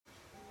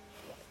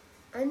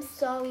I'm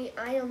sorry,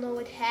 I don't know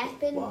what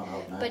happened,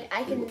 but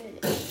I can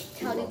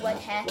tell you what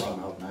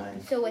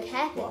happened. So what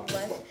happened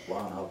was,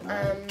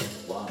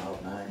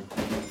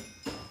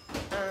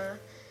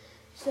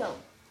 so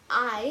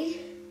I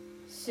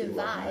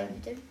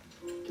survived 3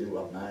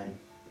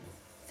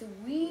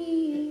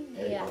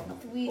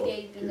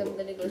 days because I'm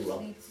gonna go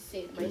sleep to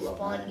save my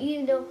spawn,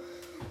 even though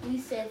we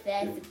said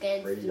that's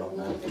against the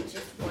rules. It's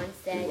just once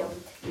that I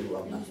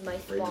don't lose my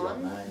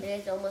spawn, and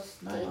it's almost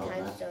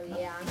daytime, so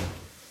yeah.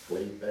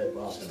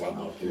 Just I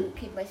need to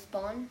keep my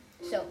spawn.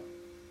 So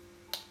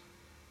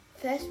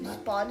first we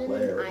spawned in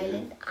an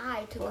island.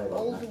 I took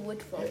all the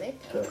wood from it,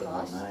 of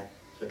course.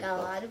 Got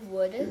a lot of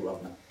wood. I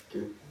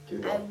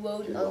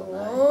rode a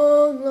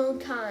long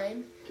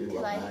time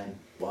till I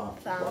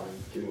found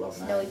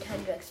Snowy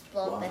Tundra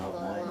Explore that for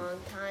a long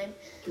time.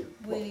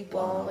 Really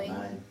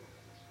boring.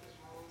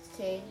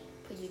 Saying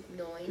pretty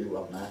annoying.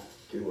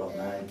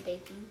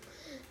 Thank you.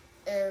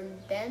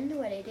 Then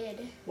what I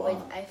did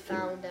was I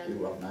found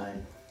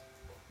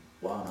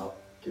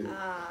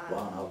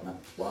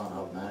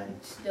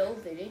Snow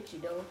Village, you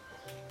know.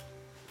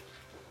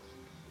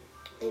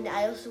 And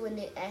I also want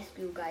to ask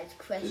you guys a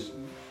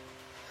question.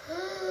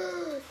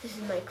 This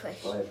is my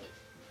question.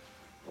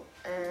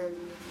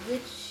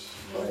 Which,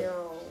 you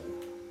know,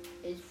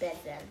 is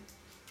better?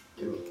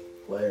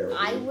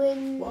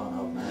 Iron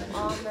armor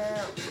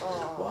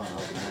or,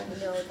 you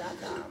know, that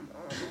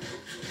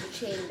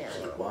chainmail?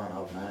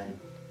 Because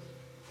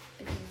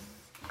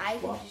I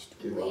can just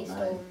waste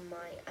all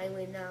my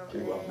iron now,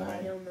 and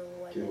I don't know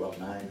what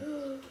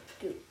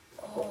Dude,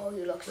 oh,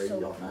 you look so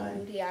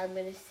cool here. I'm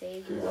gonna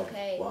save you.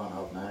 Okay, you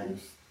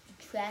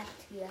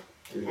trapped here.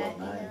 Happy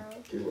now?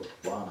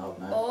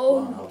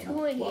 Oh,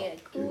 2 in here.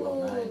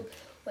 Cool.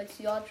 What's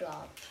your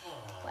job?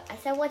 I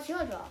said, what's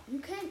your job? You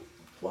can.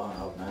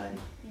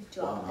 You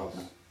job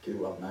this.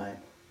 2 of 9.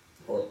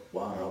 4,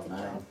 1 of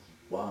 9.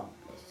 1,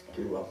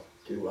 2 of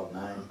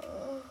 9.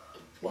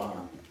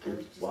 1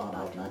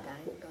 of 9.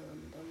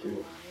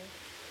 2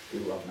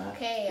 of 9.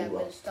 Okay, I'm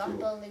gonna stop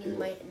building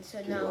my.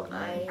 So now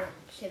I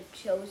should have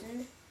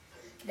chosen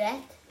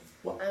that.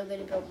 I'm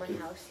gonna build my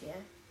house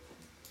here.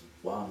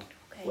 1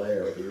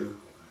 player view.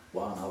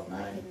 1 of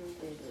 9.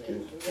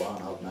 2,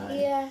 1 of 9.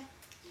 Here.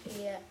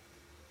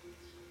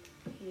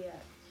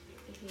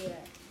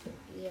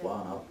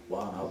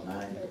 1 of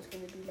 9. So it's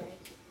gonna be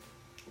like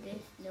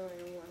this. No, I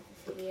don't want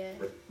this here.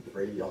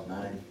 3 of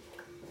 9.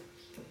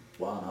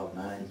 1 of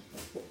 9.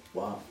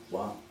 1.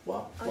 Oh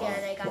yeah,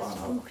 and I got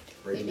spooked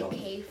in a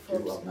cave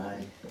full of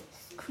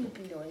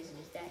creepy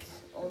noises. That's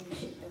all you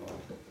should know.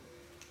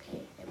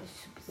 Okay, that was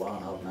super scary.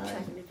 1 of 9.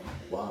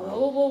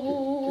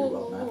 Whoa. 2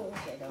 of 9.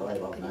 Okay, no,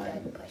 5 of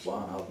 9.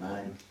 1 of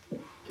 9.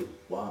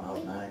 1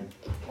 of 9.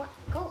 What?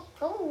 Go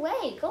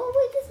away. Go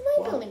away. This is my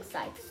building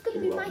site. This is gonna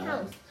be my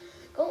house.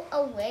 Go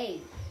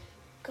away.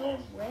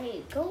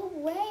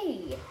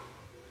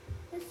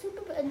 That's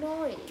super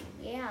annoying.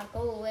 Yeah,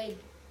 go away.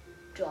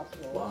 Drop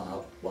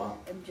rolls.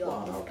 And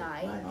drop this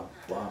guy.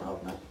 1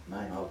 of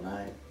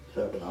 9.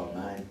 7 of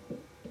 9.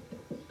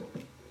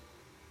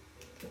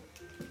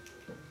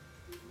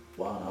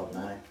 1 of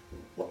 9.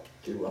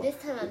 2 of 9. This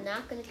time I'm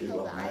not gonna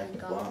kill the iron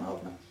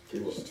golem.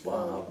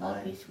 1 of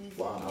 9.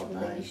 1 of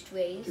 9.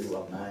 Strays. 2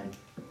 of 9.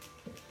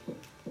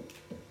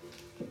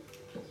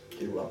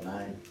 2 of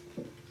 9.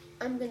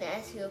 I'm gonna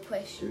ask you a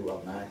question. 2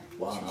 of 9.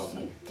 1 of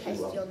 9.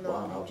 Test your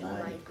knowledge of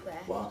 9.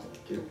 Minecraft.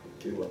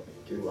 2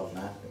 of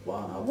 9.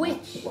 1 of 9.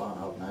 Which 1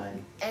 of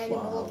 9.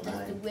 animal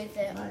does the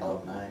wither 9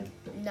 of 9.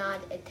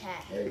 not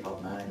attack? 8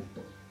 of 9.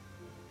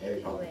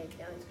 Oh wait,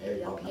 now it's gonna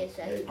be up here,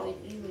 so I have to do it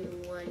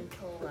even one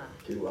Torah.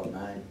 2 of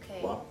 9.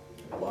 Okay. 1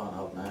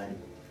 of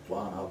 9.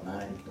 1 of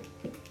 9.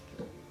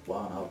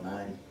 1 of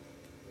 9.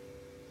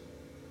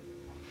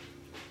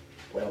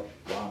 12.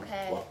 1.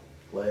 Okay.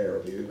 Player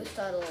view. We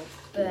start a little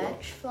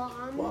birch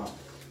farm. 1.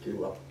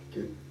 2 of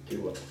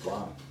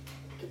 1.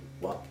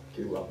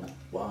 2 of 9.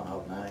 1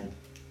 of 9.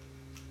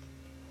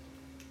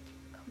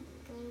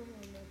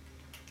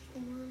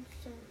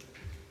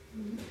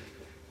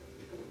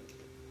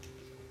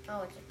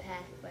 Oh, it's a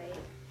pathway.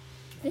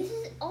 This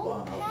is all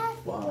 1 of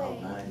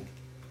pathways. 9.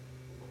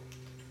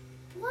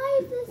 Why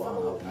is this 1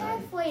 all of 9.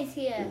 pathways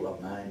here? 2 of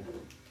 9.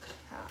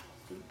 Ah,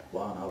 super.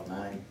 1 of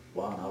 9.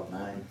 1 of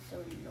 9. So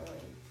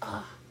annoying.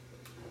 Ah,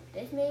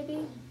 this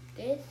maybe?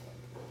 This?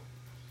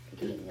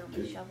 Taking out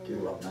my shovel.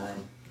 2 of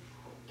 9.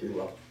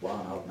 2 of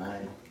 1 of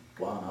 9.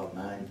 1 of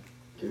 9.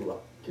 2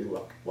 of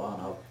 1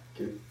 of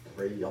 2.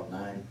 3 of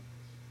 9.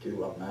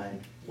 2 of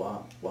 9.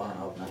 1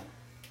 of 9.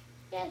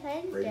 Yes,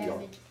 I 3 of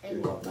damage.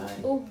 2 of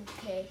 9.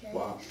 Okay.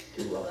 1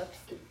 2 of Whoops,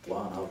 didn't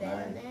 1 do of that 9.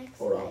 on accident.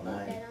 4 I of did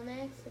 9. that on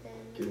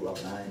accident. 2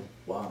 of 9.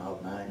 1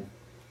 of 9.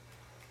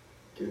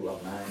 2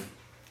 of 9.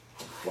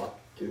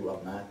 2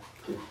 of 9.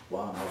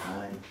 1 of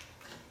 9.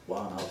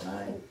 1 of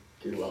 9.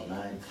 2 of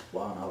 9.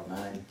 1 of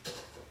 9.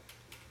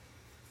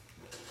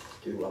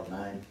 2 of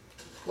 9.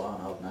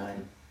 1 of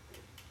 9.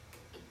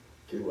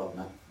 2 of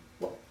 9.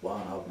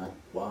 1 of 9.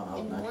 1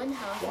 of 9. In one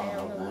house, I 1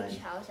 don't of know 9. which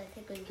house, I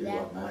think it was 2 that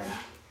of 9. one.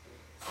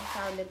 I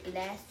found a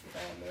blast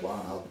furnace.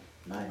 1 of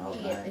 9 of of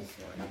Here, nine. this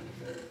one.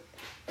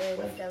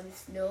 And some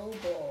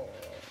snowballs.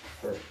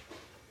 First,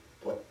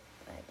 play.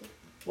 Ready?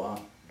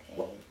 One.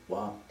 Okay.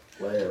 One.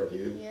 Player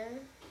view. Here,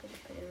 gonna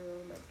put in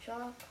all my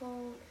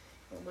charcoal,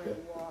 all my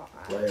Good. water.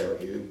 Player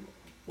view.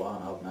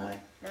 1 of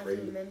 9. Now 3.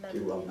 to remember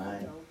 2 of to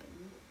 9.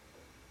 open.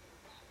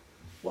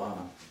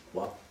 1.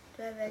 What?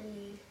 Do I have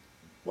any?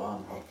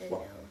 One I of don't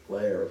what? know.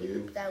 Player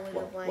view. But I would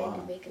have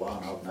wanted to make a One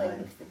picture of frame 9.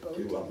 with the boat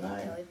 2 in of it. 9.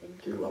 That would have been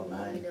 2 cool, of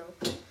 9. you know,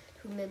 to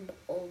remember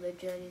all the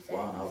journeys I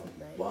One had of with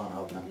my 1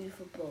 of 9.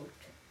 beautiful boat.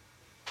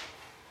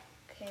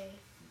 Okay.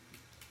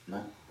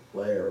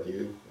 Player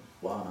view.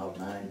 1 of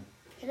 9.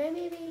 Can I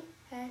maybe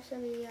have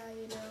some, you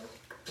know?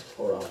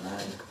 4 of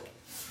 9.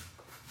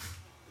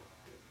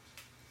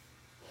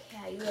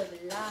 Yeah, you have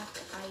a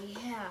lot.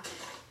 Yeah,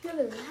 you have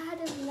a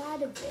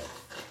lot of it.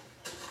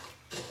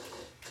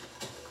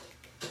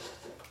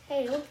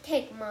 Hey, don't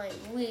take my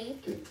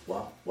wheat. 2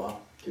 of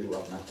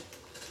 9.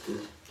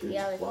 2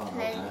 Yeah, let's 1 of turn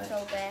 9. this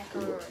all back 2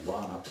 on.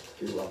 1 of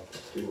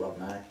 2 of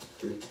 9.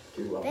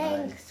 2 of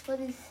 9. Thanks for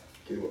these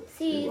 2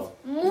 seeds. 2 of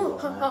 9.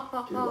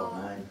 2 of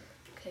 9.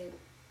 Okay.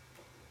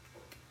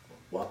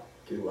 What?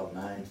 2 of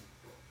 9.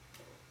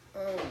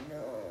 Oh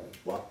no.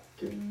 What?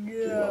 2 of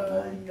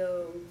No, 9.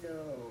 no,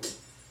 no.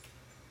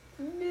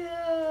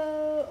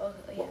 No. Oh,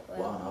 yeah,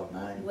 well, 1 of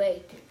 9.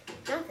 wait.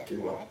 Not that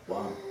 2 of bad.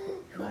 1.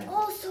 You 9.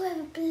 also have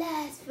a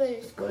blast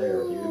furnace.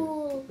 Player view.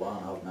 Cool.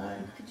 1 of 9.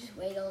 I could just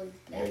wait all these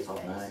blast 8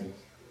 of 9. furnaces.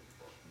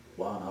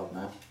 1 of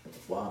 9.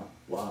 1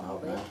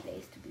 of 9. Great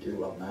place to be.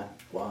 2 of 9.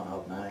 1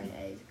 of 9. Okay,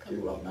 there's a couple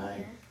 2 of in 9.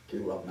 here.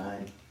 2 of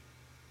 9.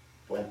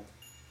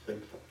 6.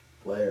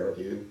 Player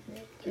view.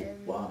 Make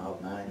them- 1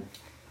 of 9.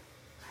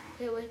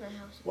 Okay, where's my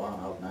house? 1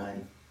 of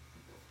 9.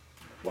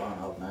 1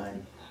 of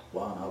 9.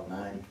 1 of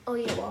 9. Oh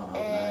yeah, 1 of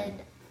 9.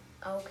 and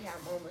okay,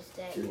 I'm almost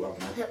dead. 2 of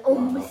 9. I'm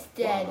almost 1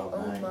 dead. of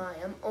Oh 9. my,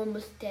 I'm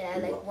almost dead. I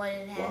 2 like of-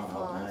 1.5 1 of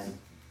hearts. 9.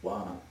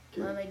 1 of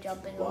 2. Why am I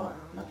jumping 1.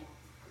 around?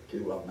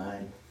 2 of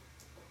 9.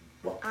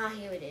 Ah,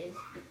 here it is.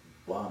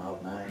 1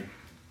 of 9.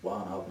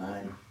 1 of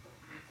 9.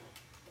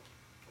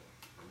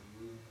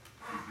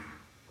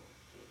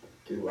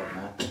 2 of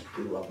 9.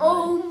 2 of 9.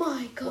 Oh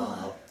my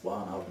god.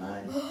 1 of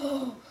 9.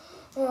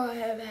 Oh, I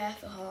have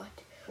half a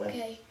heart. When-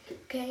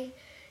 Okay.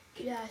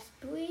 Just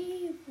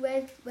breathe.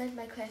 Where's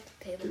my crafting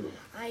table? 2.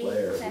 I need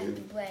Player to craft view.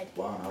 the bread.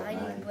 1 of I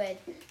 9. need bread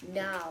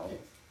now.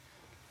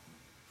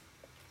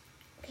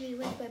 Okay,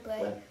 where's my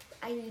bread?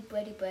 I need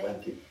bready bread.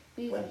 20.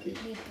 We 20.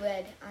 need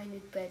bread. I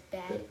need bread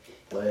bad.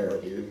 Player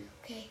view.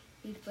 Okay,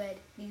 need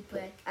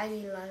bread. I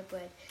need a lot of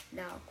bread.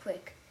 Now,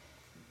 quick.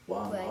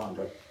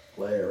 100.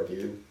 Player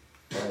view.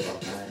 5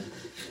 of 9.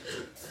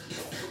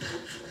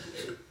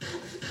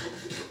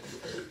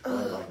 5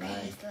 of Okay,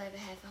 I 9. still have a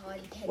half a heart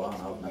and 10 1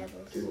 XP of 9.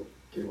 levels.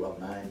 2 of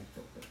 9.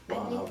 I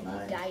 1 think of if you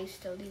 9. die, you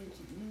still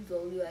lose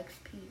all your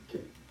XP.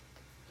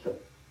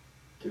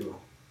 2.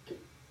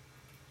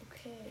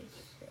 Okay,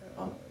 so,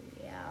 On.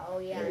 yeah, oh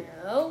yeah, Eight.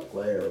 I know.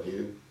 Player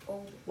view.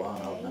 Okay.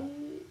 1 of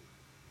 9.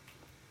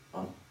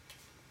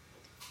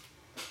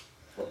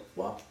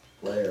 What?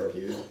 Player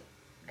view.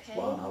 Okay.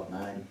 1 of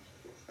 9.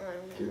 I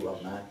don't know. 2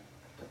 of 9.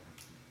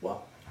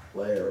 What?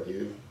 Player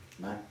view.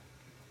 9.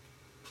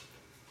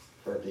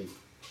 30.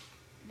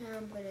 Now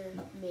I'm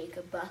gonna make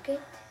a bucket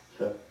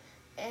So,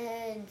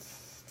 and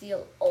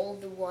steal all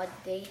the water.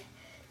 They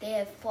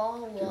have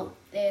fall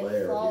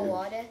Player view.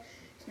 water.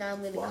 So now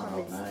I'm gonna 1 come of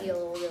and 9. steal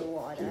all their 2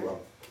 water. of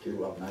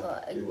 2 of 9.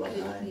 For a 2 of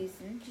good 9.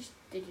 reason. Just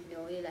did you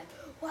know? You're like,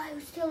 why are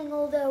you stealing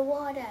all their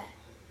water?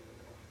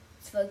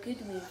 It's for a good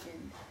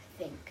reason, I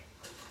think.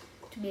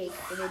 To make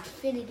an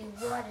infinity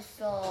water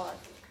source.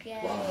 1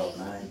 of Okay.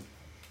 9.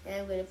 And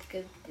I'm gonna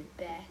give it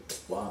back.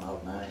 1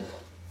 of 9.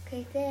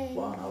 Okay, thanks.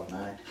 1 of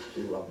 9.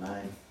 2 of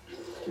 9.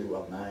 2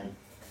 of 9.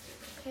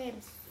 Okay,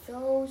 I'm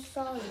so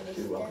sorry,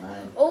 2 of mister.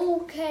 9.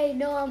 Okay,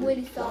 no, I'm Two-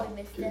 really sorry, one,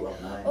 mister. 2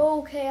 of 9.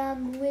 Okay,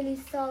 I'm really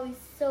sorry.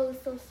 So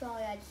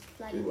sorry. I just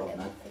like 2 of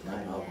 9. everything.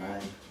 9 of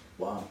 9.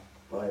 1.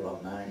 5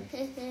 of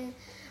 9.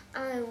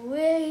 I'm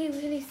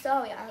really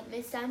sorry,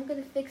 mister. I'm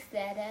gonna fix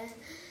that.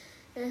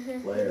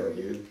 Player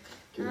view.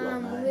 2 of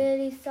I'm 9.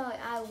 really sorry.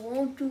 I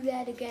won't do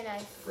that again. I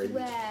Three.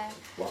 swear.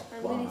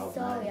 I'm 1 really of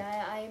sorry.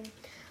 9.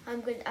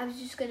 I was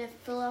just gonna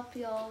fill up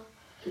your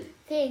Two-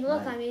 thing.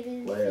 Look, 9. I made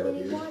an Player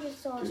infinity view. water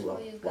source 2 for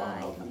of you 1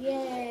 guys. of 9.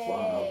 Yay! 1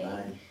 of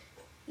 9.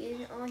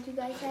 Aren't you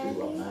guys 2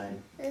 happy? of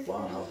 9.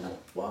 1 of 9.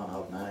 1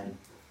 of 9.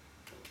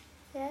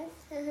 Yes.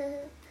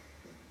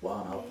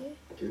 1 of Okay.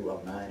 2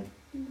 of 9.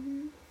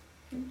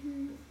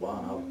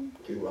 1 of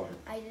 2 of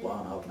I didn't.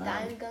 1 of 9.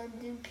 Diamond gun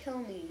didn't kill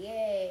me.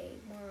 Yay!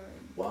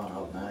 1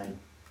 of 9.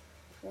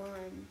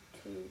 1,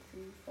 2,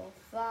 3, 4,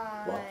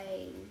 5.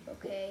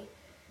 Okay.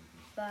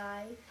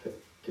 5.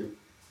 2.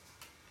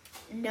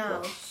 Now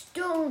What?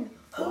 stone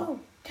hole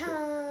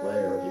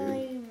Player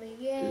time!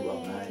 Yay! 2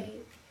 of 9.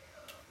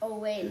 Oh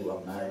wait, 2 of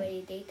it's 9.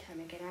 already daytime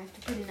again. I have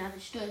to put another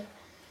stone.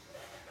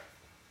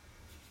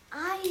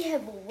 I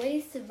have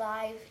already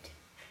survived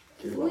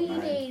 2 of 3 9.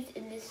 days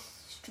in this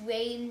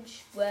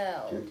strange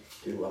world.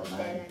 2 of That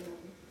 9. I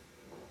mean,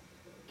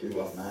 2 this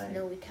of 9.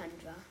 snowy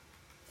tundra.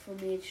 for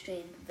me it's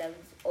strange because I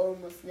was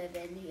almost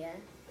living here.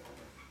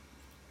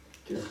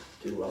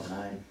 2 of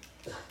 9.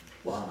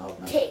 1 of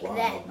 9. Take 1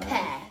 that of 9.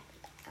 path.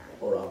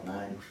 4 of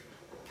 9.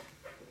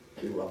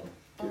 2 of 2,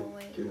 Oh,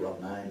 wait. 2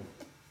 of 9.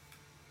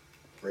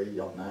 3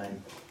 of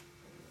 9.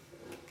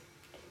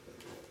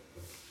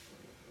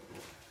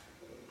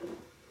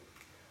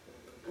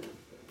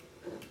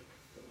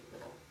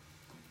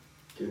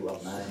 2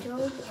 of 9.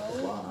 Don't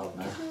hold. 1 of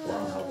 9.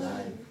 1 of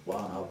 9.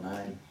 1 of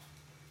 9.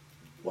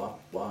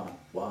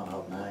 1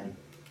 of 9.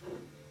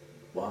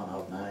 1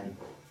 of 9.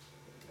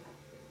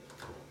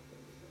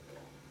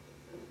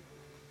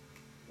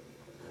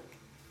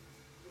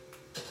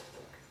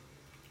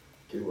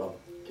 2 of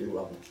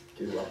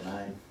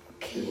 9.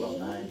 2 of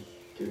 9.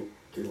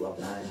 2 of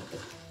 9.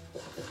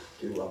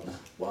 2 of 9.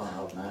 1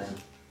 of 9.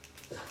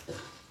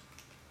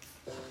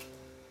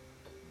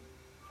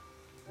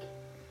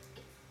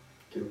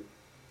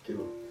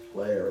 2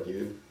 player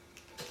view.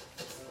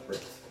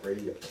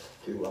 3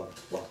 2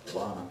 of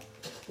 1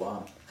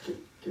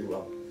 2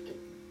 of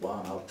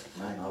 1 of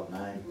 9 of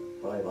 9.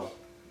 5 of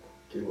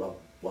 2 of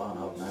 1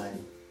 of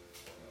 9.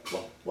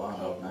 1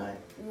 of 9.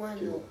 One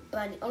 2 more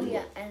bunny. Oh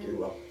yeah, and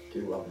 2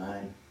 of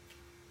 9.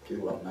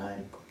 2 of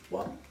 9.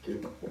 1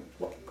 2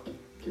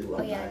 2 oh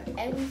of yeah, 9.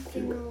 every 2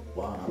 single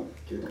 1 of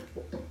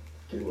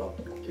 2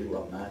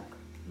 of 9.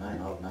 9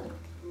 of 9.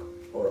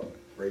 4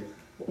 3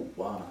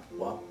 1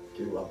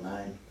 2 of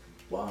 9.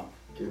 1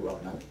 2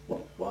 of 9.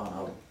 1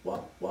 of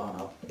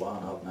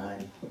 1 of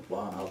 9.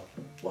 1 of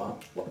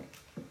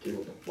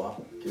 2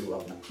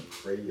 of 9.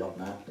 3 of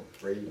 9.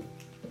 3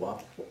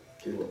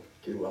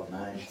 2 of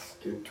 9.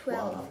 2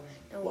 12. 1 of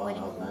No, 1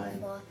 waiting of 9.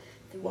 for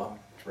the 1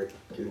 3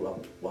 2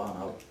 of 1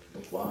 of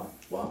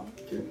 1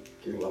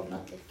 2 of 9.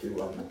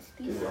 2 of 9.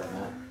 2 of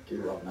 9.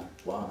 2 of 9.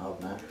 1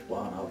 of 9.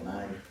 1 of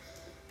 9.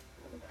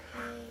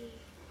 Okay.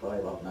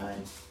 5 of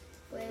 9.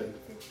 Where's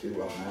 6 the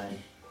 2 of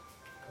 9.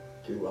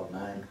 2 of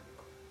 9.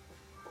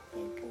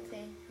 Thank you,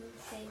 thank you,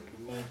 thank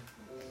you, thank you.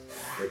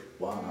 3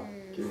 1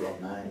 of 2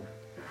 of 9.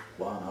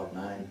 1 of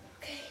 9.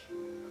 Okay,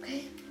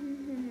 okay.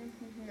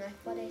 I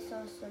thought I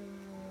saw some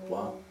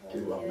 1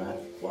 2 of Here it 9.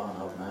 is. 1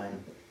 of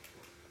 9.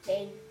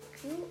 Thank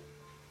you.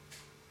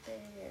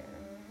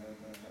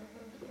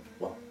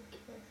 1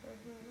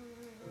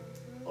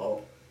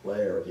 oh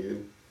player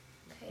view.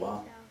 Okay,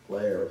 1 so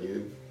player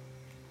view.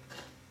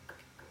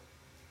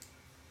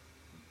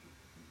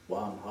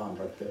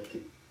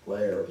 150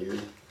 player view.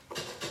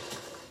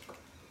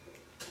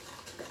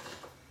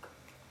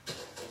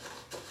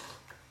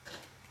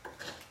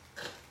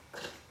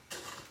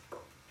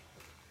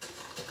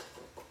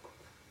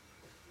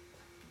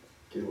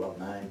 2 of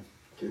 9.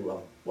 2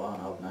 of 1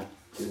 of 9.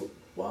 2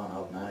 1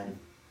 of 9.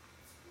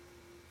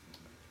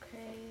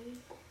 okay.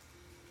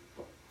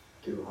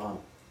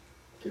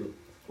 2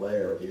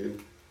 player view.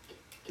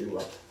 2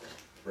 of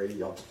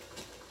 3 of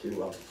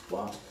 2 of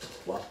 1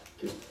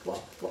 2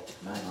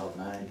 9 of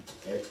 9.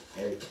 8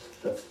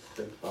 6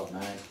 of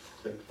 9.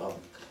 6 of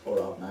 4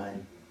 of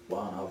 9.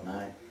 1 of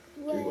 9.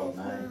 2 of Where's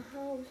 9. my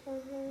house?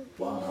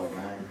 1 of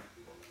 9.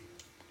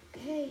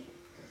 Okay.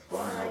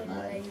 1 Hi, of 9.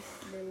 nice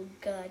little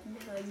garden.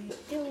 How you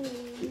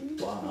doing?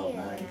 1 of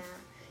 9.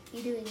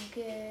 You doing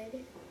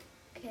good?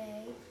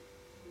 Okay.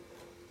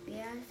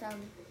 Yeah,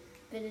 some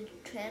bit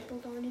of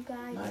trampled on you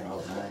guys. 9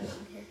 of 9.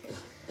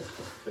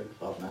 6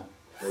 of 9.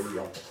 3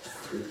 of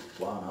 2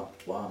 1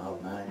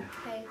 of 9.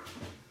 Okay.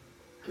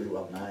 2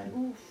 of 9.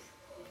 Oof.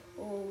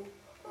 Oh.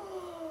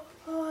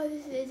 Oh,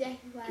 this is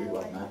exactly why I 2 of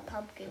like 9.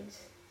 pumpkins.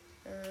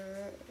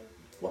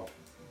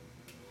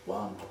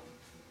 1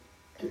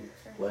 2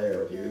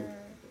 player view.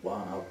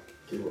 1 of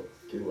 2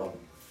 of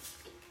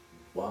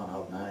 1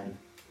 of 9.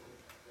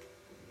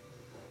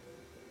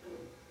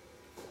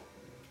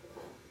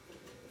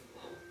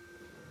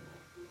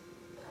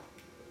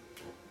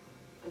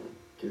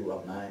 2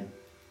 of 9.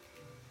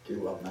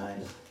 2 of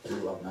 9.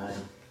 2 of 9.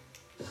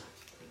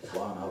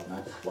 1 of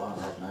 9. 1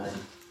 of 9.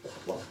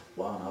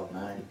 1 of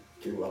 9.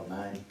 2 of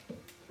 9.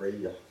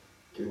 3 of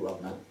 2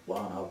 of 9.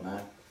 1 of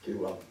 9.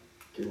 2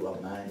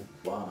 of 9.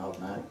 1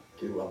 of 9.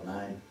 2 of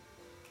 9.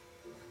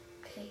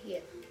 Okay,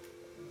 here.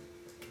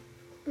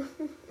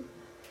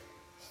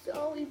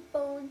 Sorry,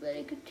 bones, but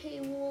I could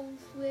tame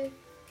wolves with.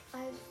 I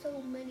have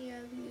so many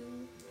of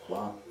you.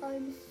 1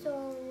 I'm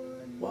sorry.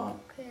 1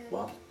 Okay.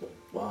 1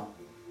 1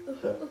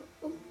 7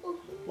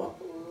 1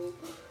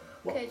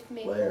 Okay, it's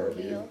me player for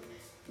view. real.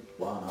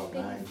 1 of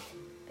 9.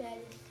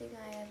 Baddest thing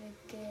I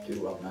ever did.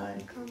 2 of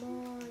 9. Come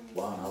on.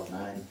 1 of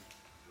 9.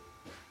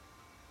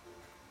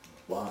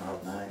 1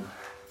 of 9.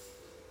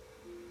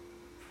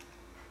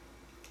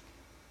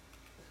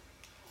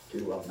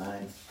 2 of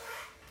 9.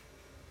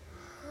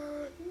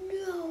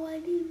 No, I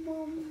need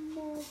one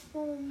more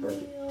for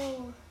Perfect.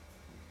 meal.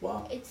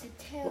 1 It's a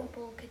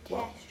terrible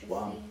catastrophe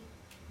one.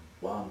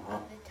 1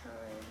 of the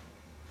time.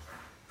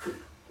 2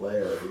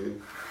 player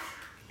view.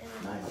 And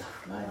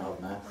 9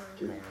 of 9.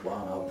 2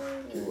 1 of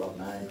 2 of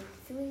 9.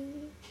 3.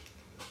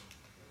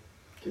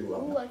 2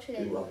 of Ooh, 9. actually,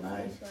 2 of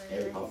 9.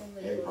 8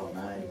 of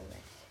 9.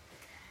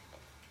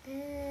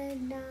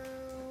 And now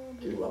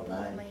 2 of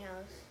 9. my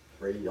house.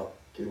 3 of,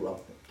 2 of,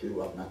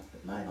 2 of 9,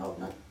 9 of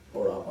 9,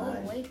 4 of Oh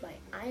 9, wait, my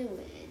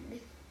island.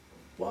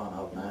 1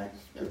 of 9,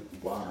 2,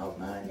 1 of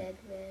 9, That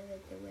way,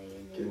 with the way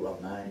in 2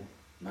 of 9,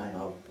 9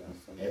 of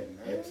 8,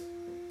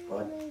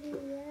 5,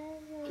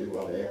 2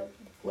 of 8,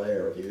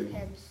 player view,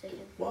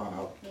 1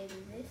 of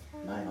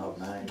 9 of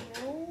 9,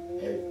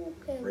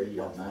 8, 3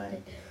 of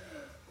 9,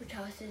 Which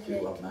house is 2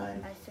 it? of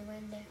 9, I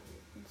surrender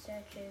and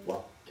searching.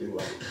 2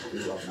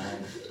 of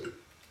 9,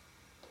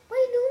 Wait,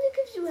 it only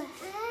gives you a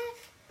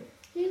half?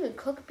 You even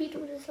cook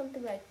beetroot or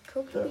something like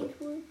cooked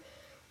beetroot? Would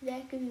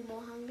that give you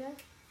more hunger?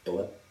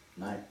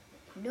 9,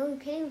 No, you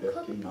can't even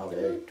cook 15 of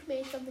beetroot to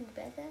make something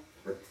better.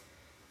 3,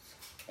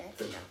 That's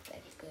not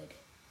that good.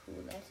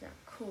 Cool, that's not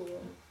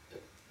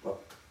cool.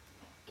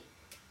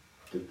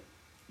 2,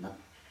 9,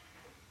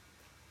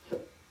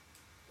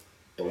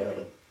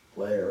 11,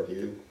 player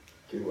view,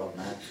 2 of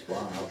 9,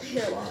 1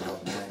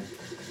 of 9,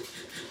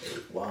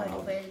 1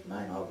 of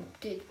 9 of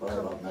 5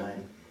 of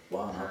 9,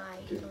 1 of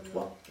 2,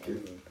 1,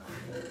 2,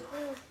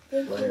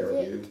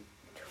 player view,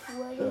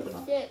 7 of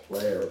 26.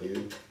 player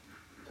view,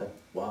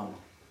 1,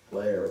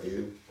 player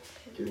view,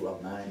 2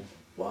 of 9,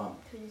 1,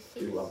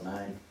 2 of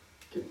 9,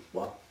 2,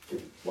 1,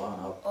 2, 1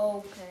 of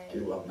Okay.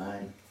 2 of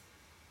 9,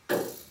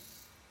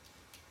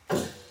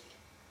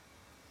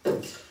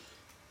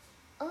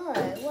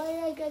 Alright, why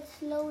did I get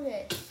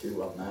loaded?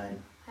 2 of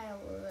 9, I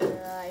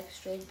don't like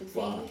strange big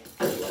 1, Z.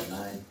 2 of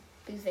 9,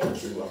 Big Z.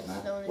 2 of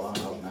 9, Known 1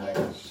 as of the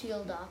 9,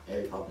 shield up.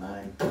 8 of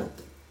 9,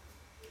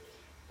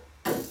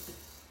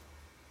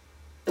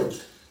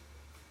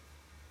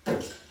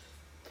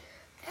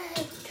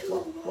 And 2.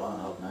 1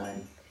 of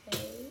 9,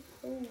 Okay.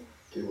 Ooh.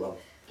 2 of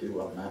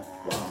 9,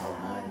 1 of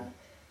 9,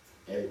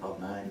 8 of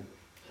 9,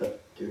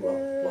 2 of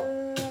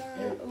 1,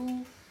 8,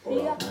 Ooh.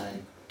 4 of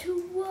 9, 2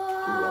 2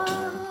 of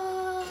 9,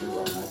 2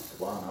 of 9,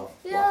 1 of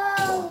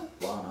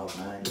 1 of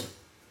 9,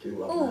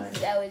 2 of Ooh, 9,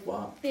 that was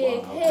 1 big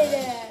of 9,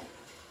 hitter.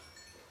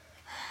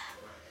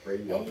 3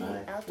 of 9,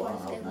 Anything else 1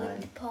 want to of stay 9,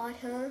 with the pot,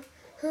 huh?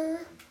 Huh?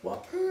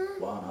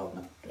 1 of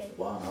 9, Okay.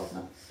 1 of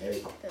 9,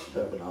 8,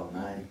 7 of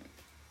 9,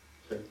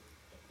 6,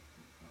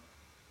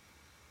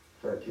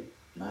 30,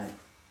 9,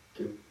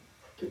 2,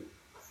 2,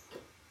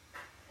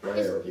 player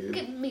Just view,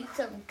 give me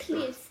some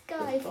clear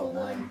sky for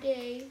one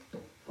day.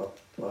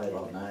 5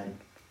 of 9,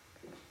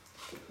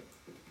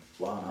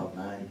 1 of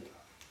 9,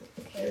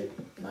 Okay.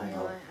 8, 9 You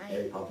know, of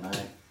 8 of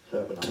 9,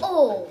 7 of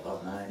Oh. 6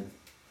 of 9,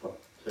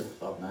 6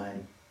 of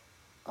 9,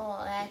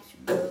 Oh, that's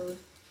rude.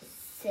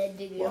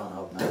 Sending you. 1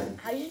 of 9,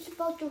 I was just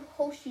about to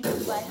host you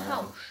to my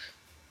house.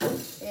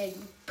 And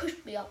you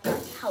pushed me off my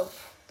house.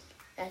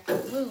 That's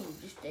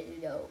rude, just that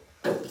you know.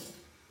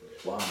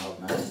 1 of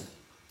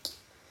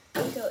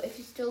 9, So if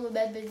you still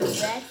remember the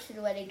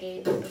reaction when I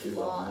gave you 2 of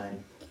before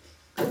 9,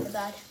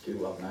 about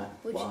 2 of 9,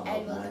 which 1 of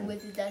angle the 9,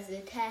 wizard does the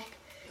attack,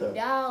 7,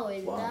 now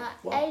is the 2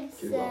 of 9,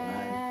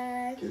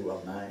 answer. 2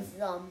 of 9,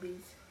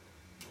 Zombies.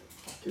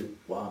 2,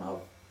 1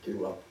 of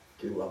 2 of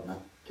 2 of 9,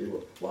 2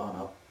 of 1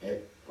 of 8,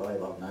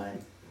 5 of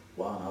 9,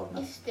 1 of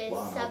 9, If there's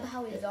 1 of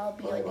somehow a 8,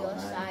 zombie 5 on of your 9,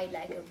 side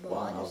like a 1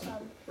 mod or of 9,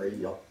 something,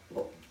 3 of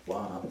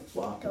 1 of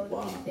 1 don't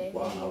think there's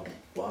 1 any of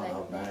 1 like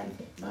of 9,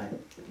 that. 9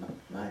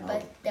 9 But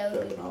of that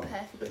would be 7 the of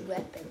perfect 6,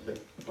 weapon. 6,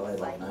 5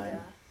 Like of 9,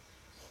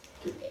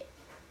 the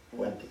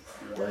 20,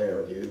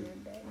 player view,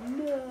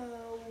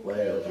 No.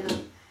 player Okay, view,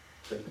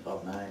 6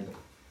 of 9,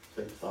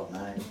 6 of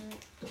 9,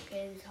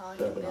 Okay, it's hard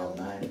to 7 of build.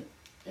 9,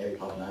 8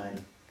 of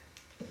 9,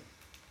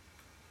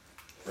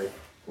 3,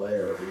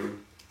 player view,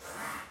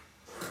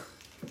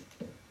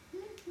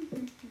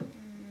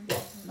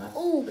 9,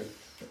 Ooh. 6,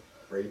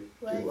 3, 2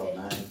 What is of it?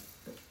 9,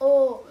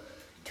 Oh,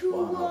 2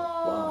 1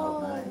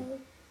 of 9,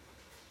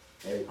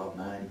 8 of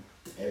 9,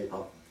 8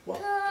 of 1,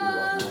 2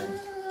 of 9,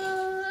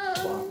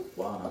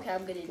 1 of Okay,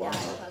 I'm gonna 1 die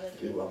of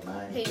probably. 2 of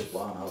 9, Hey,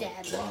 1 of damn,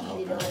 1 of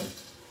you 9,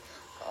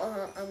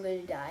 know. I'm gonna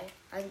die.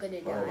 I'm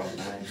gonna 5 die. of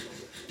 9,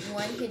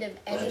 One hit of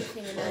 5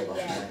 anything and I'm of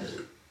dead.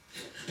 9,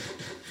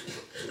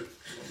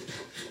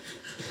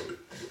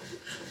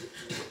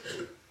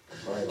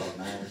 5 of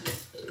 9,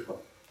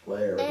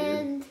 player view,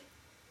 And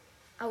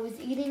I was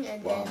eating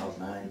and 1 then of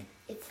 9,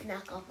 it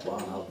snuck up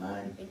 1 on of me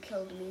 9, and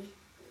killed me.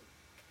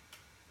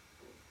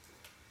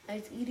 I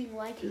was eating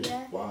right 2,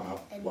 here 1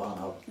 of and 1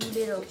 of you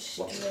little 1,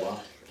 stray.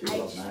 2 I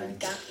of 9,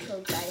 just got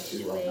killed by a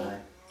 2 of stray. 9,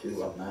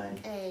 2 of 9,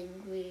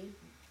 Angry.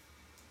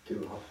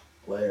 2 of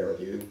player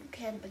view,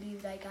 Can't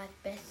believe I got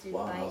bested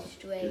 1 by a of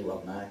stray. 2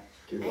 of 9,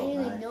 2 I of didn't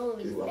 9, even know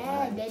it 2 was of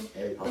bad. 9, Then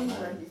 8 of boom, I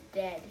 9, was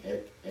dead.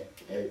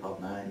 8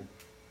 of 9,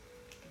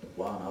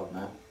 1 of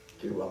 9,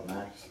 2 of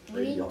 9, You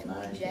 3 need of to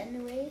 9,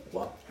 regenerate.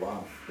 1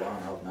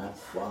 of 9,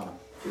 1,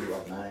 2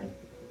 of 9,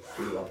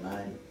 2 of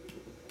 9,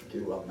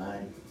 2 of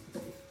 9,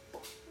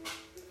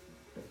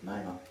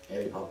 9 of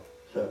 8 of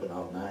 7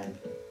 of 9,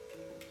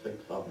 6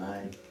 of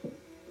 9,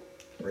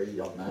 3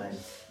 of 9,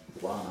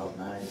 1 of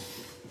 9,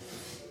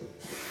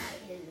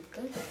 That is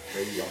good.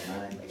 3 of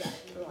 9, But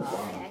that's a lot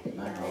of action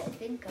now that I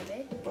think of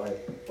it. 5,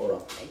 4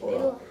 of My 4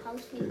 little of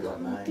house 2 will of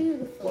come 9,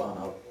 beautiful. 1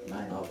 of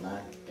 9 of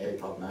 9,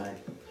 8 of 9,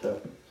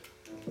 7,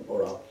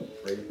 4 of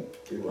 3,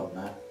 2 of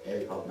 9,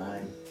 8 of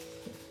 9,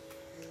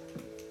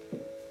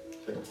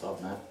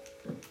 of nine,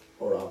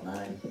 4 of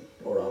 9,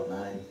 4 of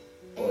 9,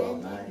 4 of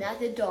And 9,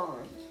 another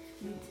dawn.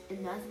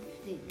 Another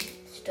thing.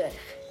 Stood.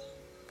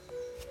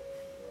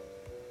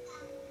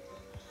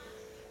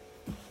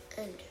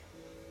 And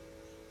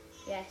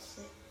yes,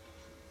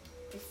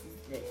 this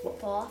is the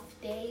 4th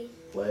day.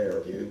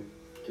 player view,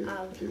 2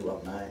 Of 2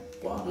 of 9,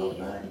 1 of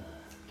 9,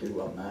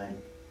 2 of 9,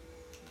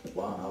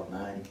 1 of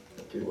 9,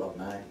 2 of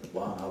 9,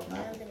 1 of 9,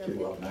 I don't think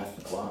 2 I'm of 9,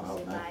 gonna 1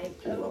 of 9,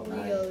 survive 2 a of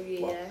 9, real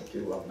year.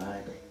 2 of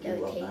 9, That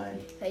 2 would of take, 9,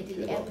 if I did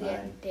 2 of every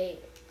 9, day,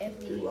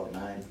 every 2 of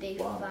 9, day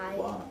 1,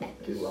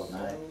 5 2 of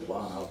 9, episodes.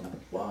 1 of 9,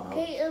 1 of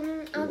Okay, I'll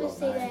 2 just of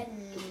say 9, that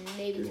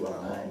maybe 2 of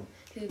tomorrow. 9,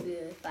 To be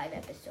 5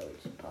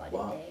 episodes per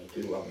 1, day.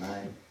 2 of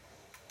 9,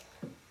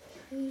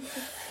 2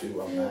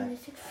 of 2 9,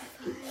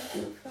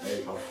 65,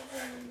 8 of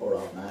 4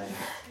 of 9,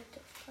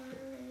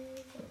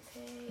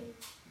 okay.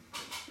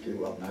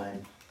 2 of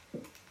 9,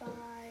 5,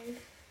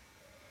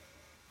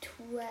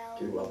 12.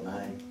 2 of 9,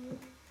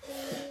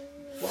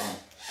 1,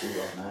 2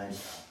 of 9,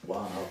 1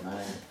 of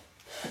 9,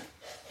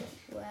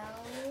 12.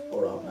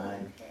 4 of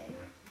 9, Okay.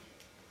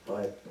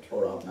 5,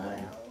 4 of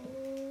 9,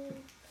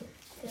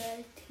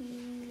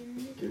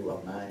 13. 2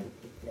 of 9,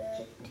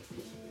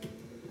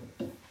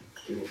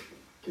 13.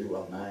 2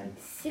 of 9,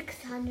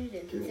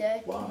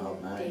 613 1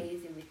 of 9.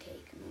 days it would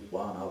take me.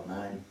 1 of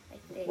 9,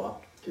 I think. 1,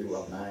 2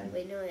 of 9,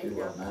 Wait, no, that's 2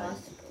 not of 9,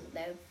 possible.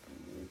 That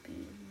would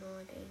be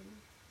more than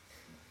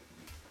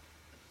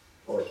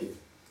 40,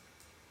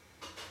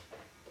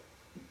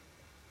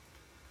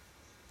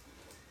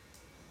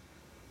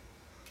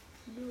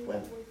 no, When?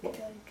 what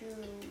did I do?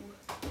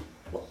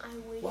 I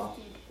 1,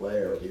 wasted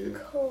player view,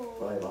 coal.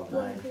 5 of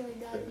Why 9, could I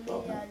not 6 made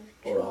of 9, out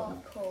 4 of of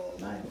 9, charcoal?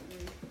 9,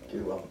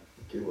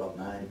 2 of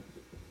 9,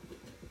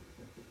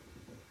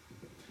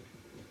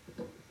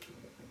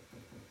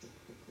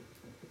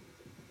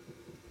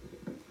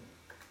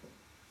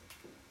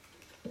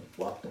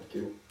 1,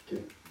 2,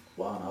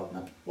 1 of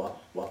 9,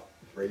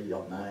 3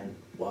 of 9,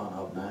 1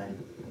 of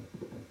 9,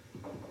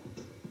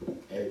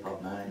 8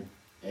 of 9,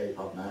 8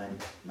 of 9,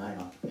 9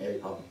 of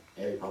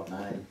 8 of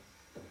 9,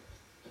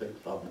 6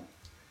 of 9,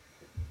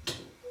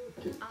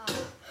 2,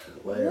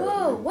 player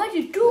Whoa, view, what are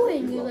you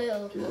doing, 2 you of,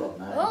 little? 2 of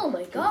 9, Oh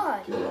my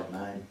god. 2 of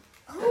 9,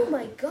 Oh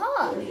my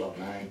god. 2 of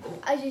 9,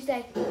 I just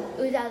like, it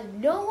was out of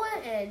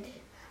nowhere and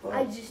 5,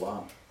 I just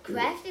 1, 2,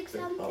 crafted 6 of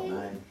something.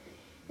 9,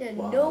 then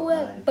 1 of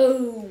nowhere, 9.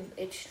 boom,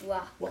 it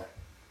struck. What?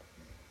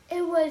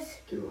 It was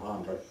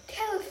 200,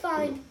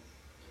 terrifying.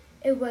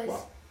 It was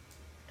What?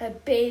 a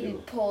baby 2,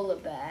 polar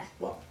bear.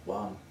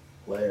 1,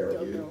 player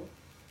Don't view, know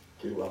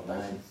 2 of what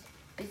 9, his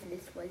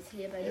business was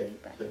here, but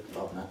 8, but 6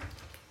 of 9,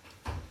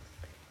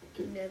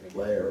 you never know.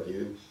 player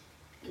view,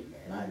 You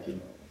never 19,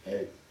 know.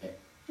 8, 8,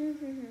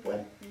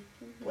 when,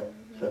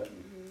 7,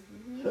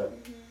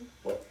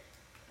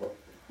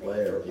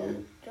 player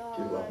view, 2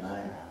 of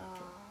 9,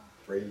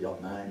 3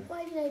 of 9,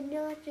 Why did I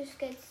not just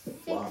get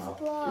 6 1 of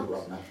 2 blocks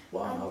of 9,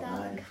 1 of of that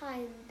 9,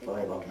 kind?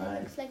 5 of That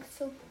 9, looks like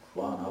so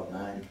cool. 1 of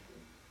 9,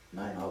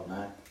 9 of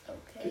 9,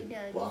 Okay,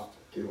 now 1,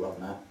 2 of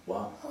 9, 1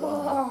 of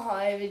oh,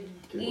 I have an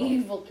 2 of-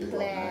 evil 2 of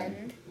plan.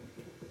 9.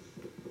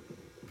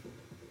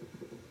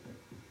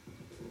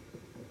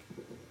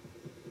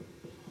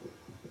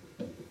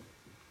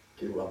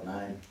 2 of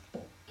 9,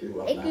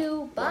 2 of 9, Thank you,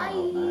 1 bye.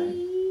 of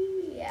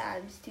 9, Yeah,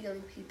 I'm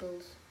stealing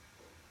people's.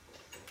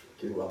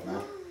 2 of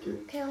 9, 2,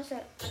 Okay, I'll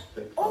start. 6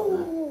 of 9,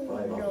 Oh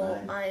 5 of no,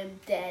 9, I'm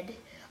dead.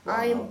 1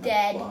 I'm of 9,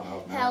 dead. 1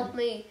 of 9, Help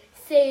me.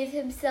 Save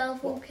himself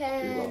who 2 of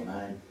can.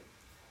 9,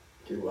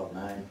 2 of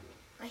 9,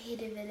 I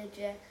hit a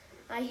villager.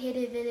 I hit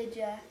a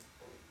villager.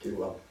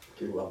 2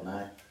 of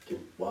 9,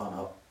 1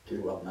 of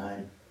 2 of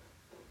 9,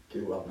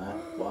 2 of 9,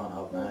 1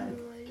 of 9,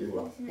 2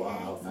 of 1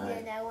 of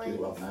 9,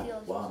 2 of 9,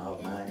 1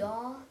 of 9,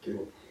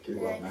 2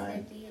 And I of 9,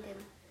 accidentally hit him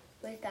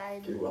with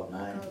iron. 2 of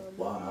 9,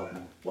 1 of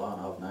 9, 1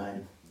 of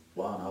 9,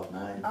 1 of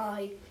 9,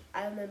 Oh,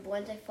 I remember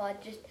once I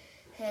fought just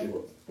hand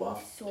 2 1,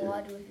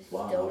 sword with a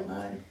 1 of stone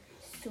 9,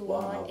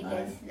 sword of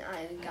against an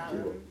iron 2,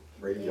 golem.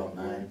 3 of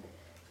 9,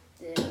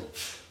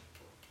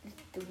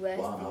 The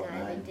worst 1 thing of I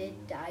ever 9.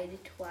 did, died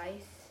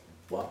twice.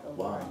 1,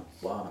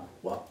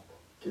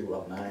 2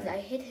 of 9, Because I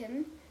hit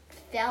him,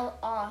 fell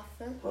off,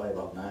 5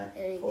 of 9,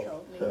 and he 4,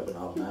 killed me. 7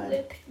 of He 9,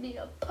 ripped me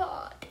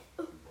apart.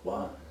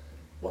 1,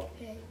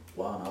 Okay,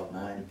 1 of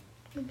 9,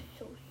 I'm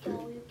so 2,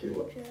 sorry,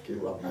 2, Peter.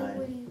 2 of I'm 9,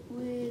 really,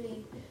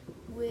 really,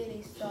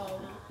 really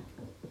sorry.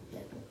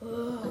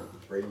 Ugh.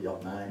 3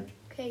 of 9,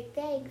 Okay,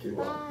 thanks, 2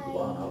 bye. of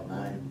 1 of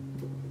 9,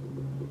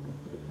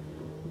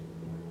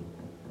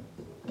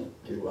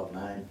 2 of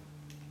 9,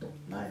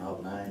 9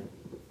 of 9,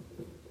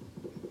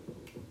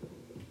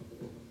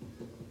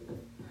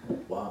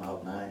 1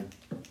 of 9,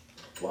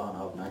 1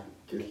 of 9,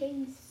 2,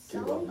 Okay, 2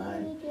 of sorry,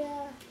 9,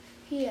 Peter.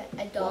 Here,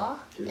 a door,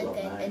 2 and of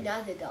then 9.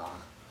 another door.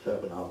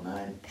 7 of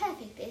 9,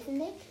 Perfect,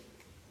 isn't it?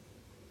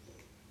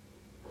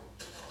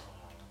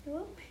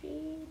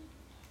 Whoopsie.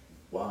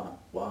 1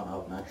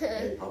 of 9,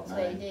 8 of So what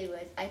I 9, did was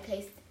I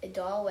placed a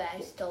door where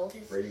I stole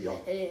his, 3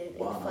 of and in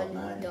 1 of front of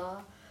 9, the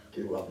door,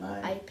 2 of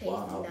 9, I placed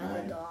 1 of another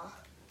 9, door.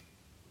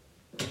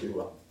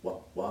 2 of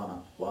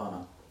 1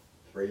 of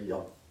 3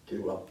 of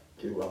two up,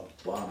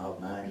 one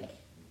of 9,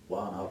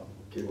 one up,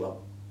 two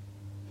up,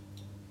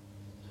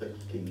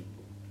 16,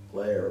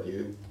 player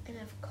view, And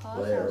of course I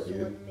player also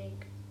view, want to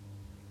make,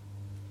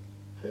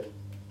 5,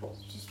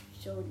 it's just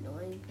so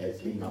annoying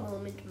because 18 the up,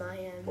 moment my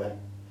 20,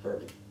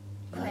 30,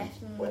 9,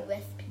 crafting 20,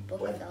 recipe book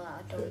 20, fell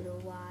out, I don't know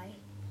why.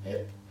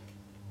 8,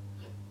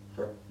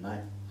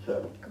 9,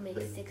 7, I could make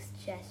 6, 6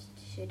 chests,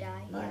 should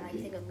I? Yeah, I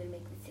 19, think I'm gonna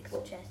make the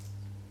 6 chests.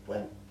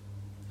 20,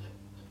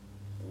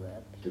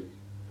 Whoop. 2,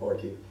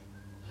 40,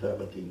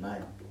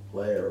 79,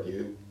 player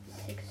view,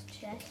 6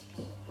 chests.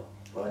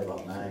 5 of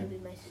That's gonna 9, be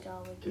my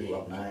storage 2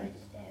 of 9,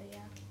 chest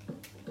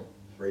area.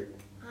 3,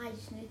 I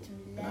just need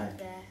some 9,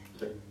 leather.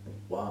 6,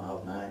 1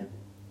 of 9,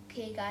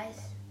 Okay guys,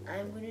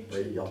 I'm gonna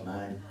 3 cheat. of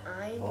 9,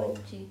 I'm Oh. going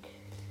to cheat.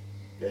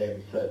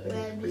 game settings,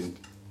 Well, 3,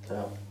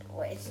 tab,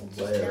 Well, it's just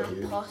Player not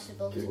view,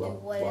 possible to 2 do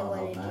of what I 1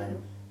 want of to 9,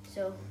 do.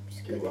 So I'm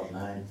just 2 gonna of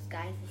 9,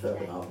 disguise this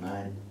 7 guy. of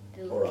 9,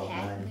 The 4 of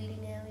cat 9,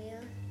 breeding area.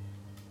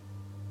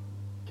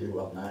 2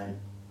 of 9,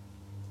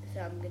 So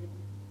I'm gonna.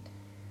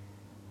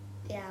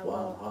 Yeah, 1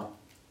 well, of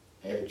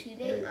I'm 8,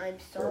 cheating. 8, I'm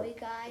sorry,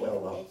 guys.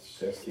 12 of It's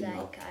just 15 of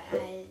like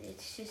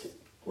it's just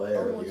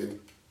player almost-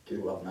 view,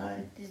 2 of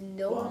 9, there's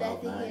no 1 of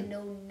nothing here, 9,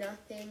 no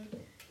nothing.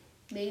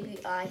 Maybe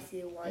I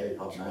see one 8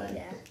 of 9,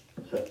 trader.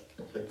 6,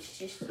 It's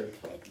just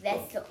 6, like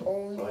that's the 5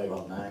 only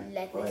of 9,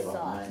 leather 5 of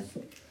sauce.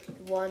 9,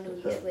 The one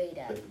who 6,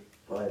 trader.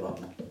 5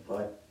 of 9,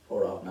 5,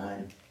 4 of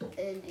 9,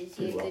 And is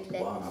he a 2 good of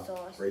 1 leather of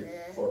sauce? 3,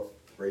 Nah. 4,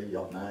 3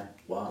 of 9,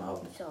 1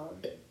 of So,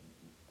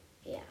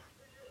 yeah.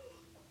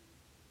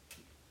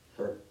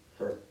 3,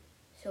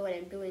 So what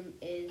I'm doing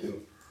is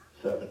 2,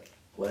 7,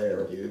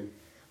 player view,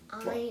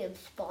 I am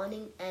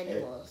spawning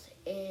animals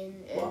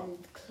in One.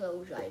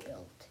 enclosure I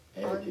built.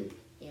 80,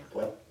 Yeah.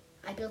 12,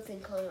 I built the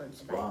enclosure on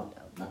survival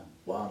though.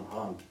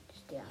 100,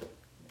 Just yeah.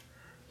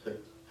 6,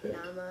 50,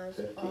 Llamas,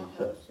 50, or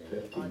horses, or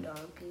 50,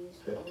 donkeys,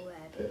 50, or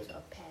rabbits,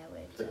 or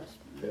parrots, or 50,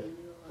 smooth,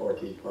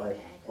 45,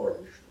 or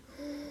 40,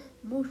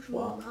 mushroom.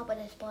 One. How about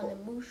I spawn a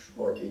mushroom?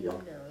 40, yeah.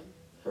 No.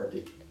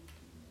 30,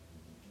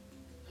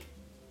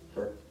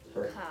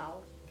 30,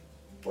 Cow.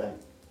 20,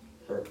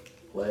 30,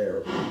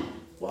 player,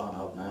 1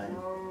 of 9,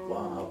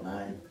 1 of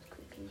 9,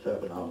 Quickly.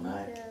 7 of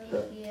 9,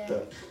 Yeah.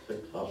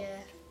 6 of Yeah.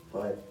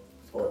 5,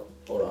 4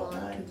 of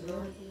 9,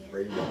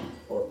 3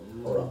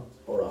 of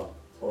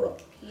 4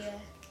 of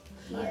Here.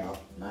 9 Here. of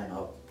 9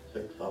 of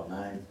 6 of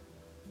 9,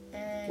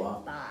 And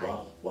 1,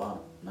 bye.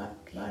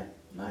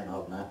 9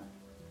 of 9,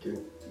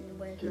 2, And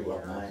where's 2 my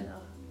of house? 9.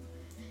 Oh.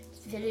 This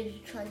villager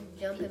trying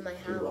to jump in my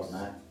 2 of house.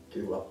 9,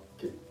 2 of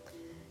 2,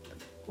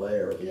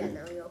 player Yeah, view,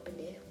 now you opened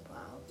it.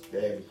 Wow.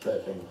 game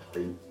settings,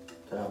 3,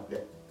 tab,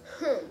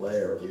 Hmm.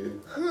 player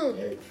view, Hmm.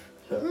 8,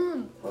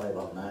 7, 5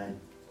 of 9,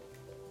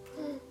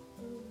 Oh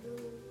no,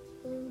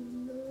 oh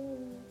no,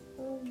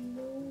 oh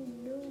no,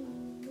 no,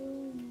 no,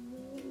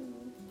 no.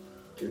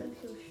 2, I'm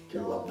so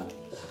 2 of 9,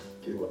 sorry.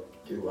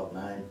 2 of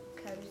 9,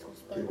 Okay, I'm just gonna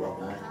spawn 2 of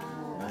a 9,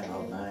 cow 9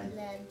 of 9, and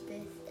plant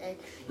this and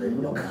 3 of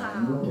 9,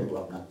 cow. 2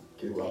 of 9,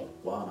 2 of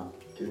 1,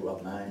 2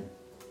 of 9,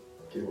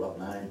 2 of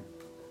 9,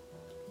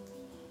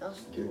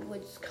 Also, the 2,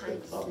 wood's kind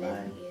of 6 of slim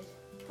 9, here.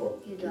 4,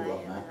 You 2 know, I of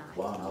have 9, a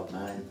lot. 1 of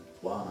 9,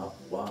 1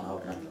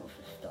 of 9, I'm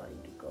also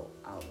starting to go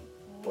out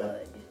of Well,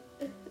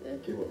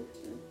 wood. 2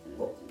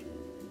 of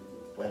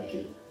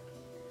 20,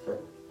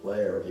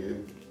 player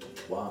view,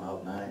 1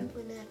 of 9, I'm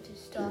gonna have to 2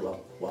 start of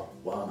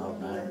 1 of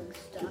 9, doing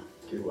stuff.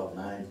 2 of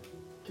 9,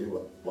 2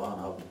 of 1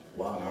 of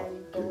 1 of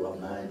And 2 of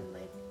bulbing 9, my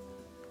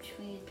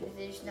trees because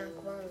they're just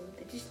not growing.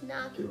 They're just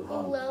not 2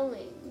 of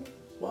glowing.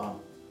 1,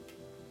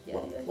 They're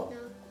One, just one,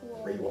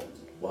 not 3 glowing.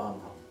 1,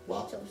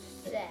 1, So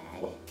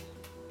sad.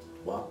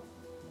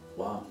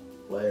 1,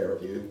 player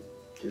view,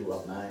 2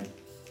 of 9,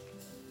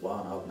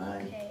 1 of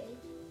 9, Okay.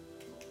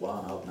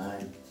 1 of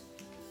 9,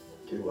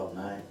 2 of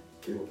 9,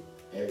 2,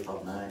 8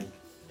 of 9,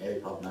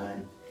 8 of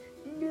 9,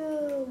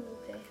 No.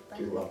 Okay.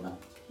 2 Button. of 9,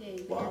 Here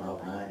you 1 have a of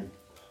button. 9,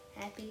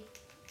 Happy.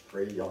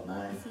 3 of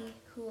 9, See,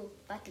 cool.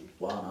 Button.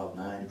 1 of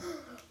 9,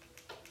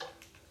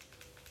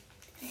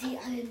 See,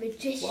 I'm a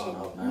magician. One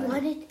of You 9.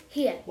 want it?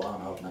 Here.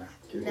 1 of 9,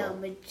 2 Now of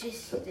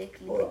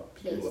majestically 4 of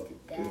placed it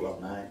 2 there.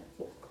 of 9,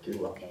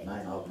 2 of Okay.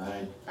 9 of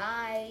 9,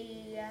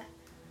 Bye.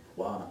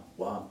 1,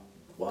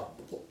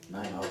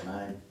 9 of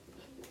 9,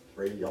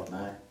 3 of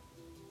 9,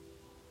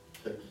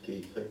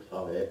 66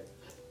 of 8,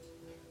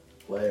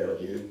 player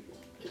view,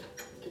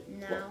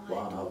 Now I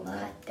 1 have of to 9,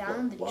 cut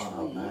down the 1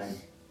 of 9,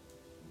 trees.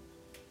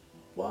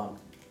 1,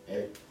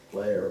 8,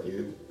 player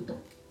view,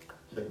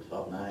 6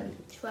 of 9,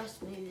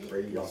 Trust me,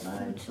 3 of these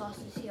 9, food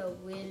sources here are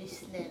really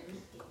slim.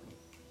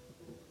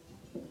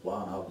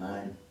 1 of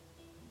 9,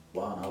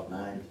 1 of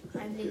 9,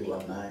 I'm 2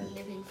 of 9,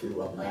 living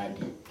 2 of 9,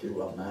 bread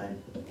 2 of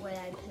 9, where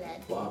I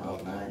planted 1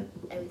 of 9,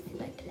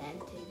 everything I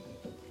planted.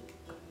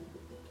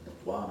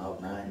 1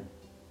 of 9,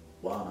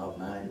 1 of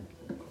 9,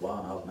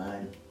 1 of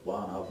 9,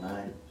 1 of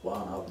 9,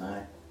 1 of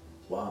 9,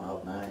 1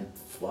 of 9,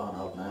 1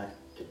 of 9,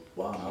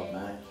 1 of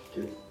 9,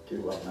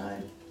 2 of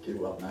 9,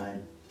 2 of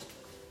 9,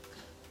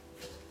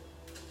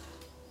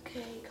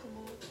 Okay, come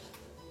on.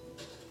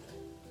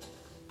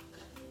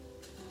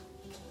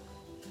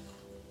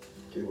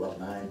 2 of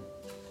 9,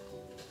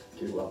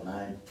 2 of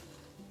 9,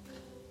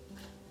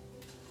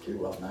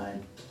 2 of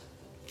 9,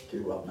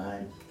 2 of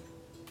 9,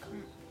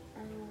 Come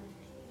on.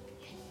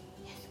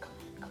 Yes, come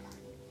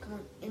on.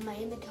 In my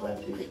inventory.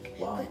 20, Quick.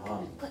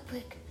 100,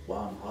 Quick.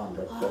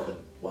 107,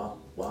 1,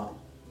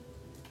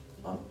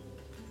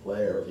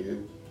 player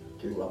view,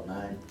 2 of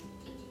 9,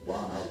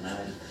 1 of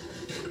 9,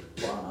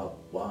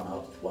 1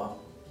 of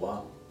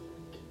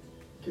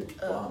 2,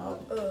 1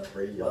 of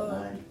 3 of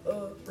 9,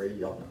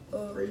 3 of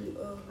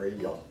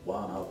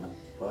 1 of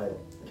 5,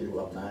 2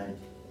 of 9,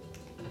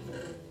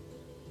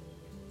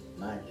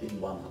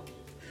 19, 1,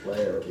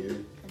 player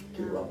view,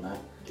 2 of 9,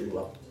 2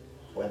 of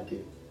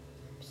 20,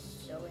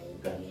 So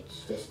angry.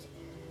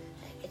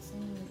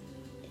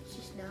 It's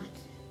just not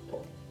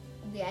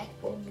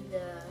reacting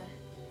the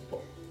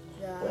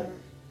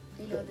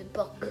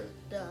book,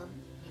 the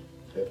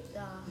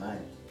 9,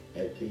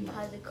 18,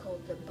 how's it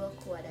called, the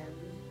book what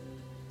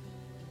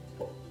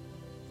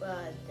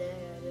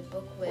the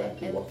book where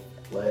 21,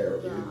 player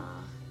view,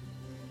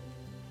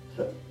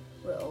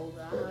 where all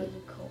the how's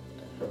it called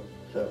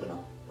 7,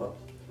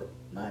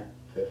 9,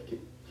 50,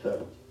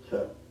 7,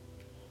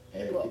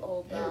 80, where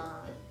all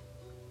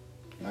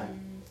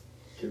 9,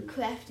 2,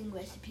 crafting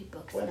recipe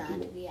books 20, not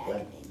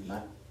reacting.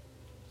 9,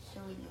 So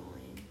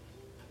annoying.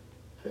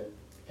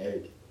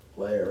 8,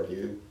 player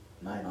view,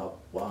 9 of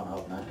 1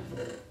 of 9,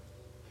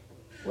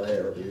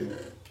 player view,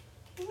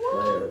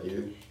 player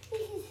view,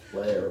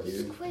 player This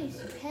view, is crazy.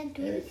 You can't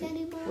do this 80,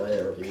 anymore.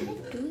 player You view,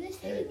 can't do this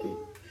 80,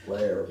 anymore.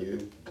 player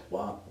view,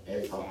 1,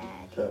 8 of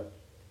Sad. 7,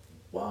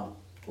 1,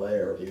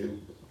 player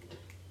view,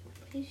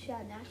 Pretty sure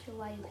I'm not sure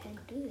why you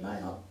can't do this.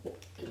 9 of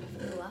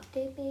New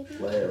update maybe?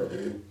 player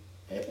view,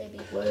 Maybe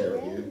player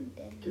yeah, view,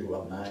 then 2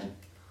 of 9,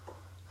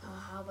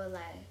 how about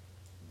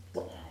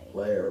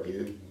player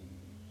view,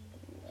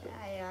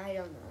 I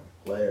don't know.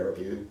 player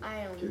view,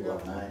 I don't 2 know.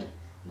 of 9,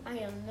 I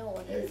don't know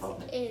what Eight this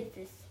of is.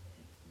 This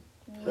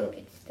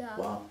wicked stuff.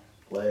 1,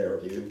 player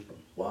view,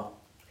 1,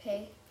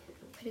 Okay.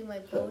 Putting my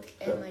boat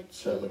and my chain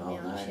seven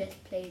of now. 9.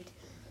 Chest plate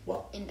 1,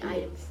 in 2,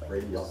 item 3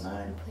 frames. of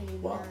 9, Pretty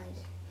 1, nice.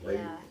 3,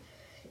 Yeah.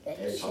 That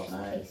 8 of chest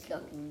 9. plate's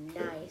looking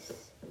nice.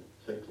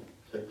 6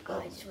 Oh,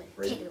 of I just want to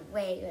 3, take it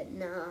away, but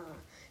no.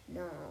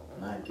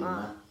 19,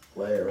 Ah,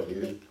 player I can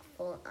view, make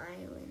full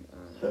island.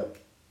 7,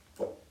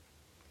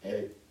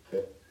 8,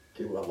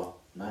 2 of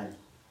 9,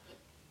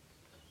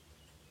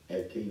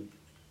 18,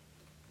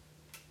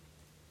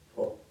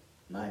 4,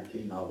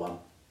 19 of 1,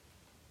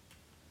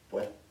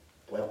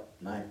 12,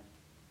 9,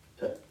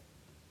 10,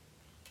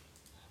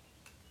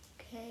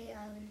 Okay,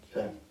 island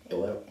 10, chest plate.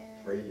 11,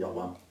 3 of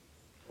 1,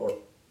 4,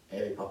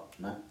 8 of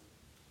 9,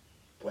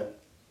 12,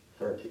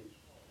 30,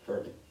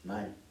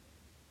 9,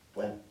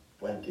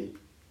 20,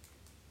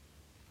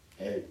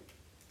 8,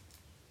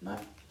 9,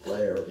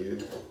 player view,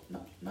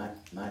 9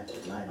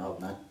 of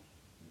 9,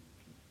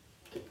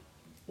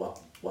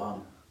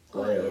 1,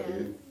 player yeah.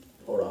 view,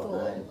 4 of 9,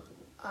 Full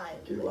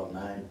island. 2 of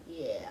 9,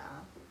 Yeah.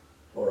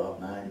 4 of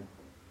 9,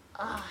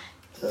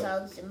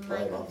 Songs in my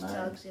 5 of 9,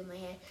 songs in my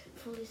head.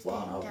 Fully 1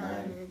 stand of down 9,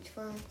 and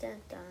fully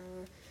stand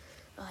down.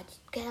 Oh,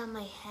 just get on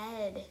my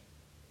head.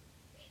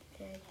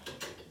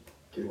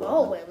 2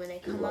 Oh, of 9, wait, when I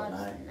 2 come of out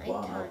 9, it's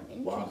 1 nighttime.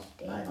 of 1,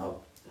 Interesting. 9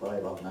 of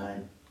 5 of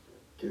 9,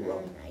 2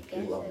 of And I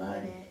guess 2 of I'm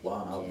 9, gonna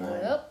 1 of do-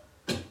 9, Oh,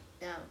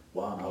 no.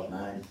 1 of Okay.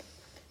 9,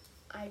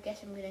 I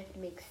guess I'm gonna have to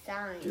make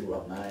signs. 2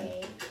 of 9,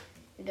 Okay.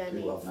 And I 2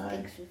 made of 9,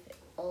 sticks with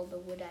all the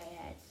wood I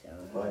had, so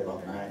 5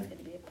 of that's 9,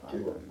 gonna be a 2,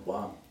 problem.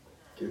 1,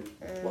 2,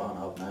 1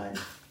 of 9,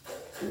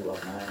 2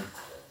 of 9,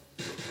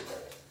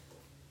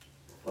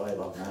 5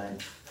 of 9,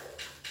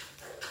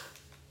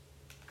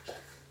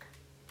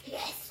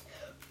 Yes!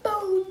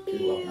 Bone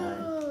 2 of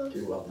 9, meal!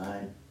 2 of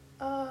 9,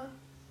 Uh,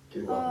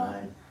 2 of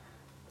 9,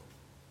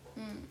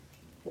 hmm.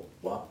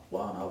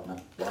 1 of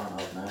 9, 1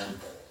 of 9,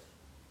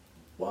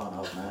 1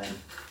 of 9,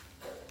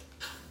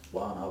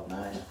 1 of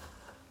 9,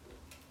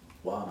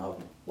 1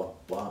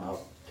 of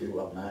 2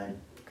 of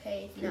 9,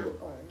 Okay, it's Two- not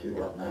going. 2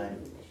 not of 9, going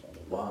to do this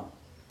anymore.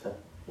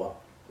 1,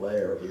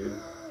 player view,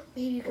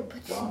 Maybe you could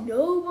put One.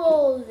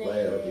 snowballs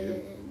Player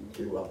in.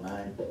 2 of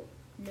 9,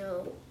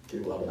 No.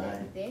 2 of 9,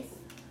 Like this.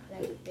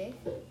 Like this.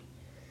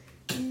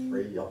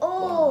 3 of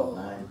Oh. 1 of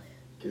 9,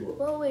 2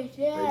 What was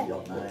 3 that?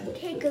 of 9,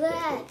 Take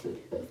that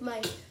with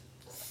my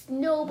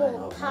snowball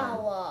 9 of 9.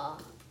 power.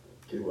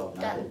 2 of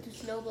 9, Do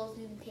snowballs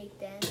even take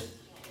damage?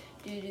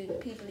 Do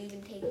people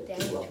even take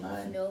damage 2 of with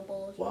 9,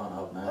 snowballs? 1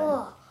 of 9,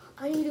 Oh,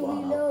 I need to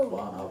 1 reload.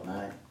 of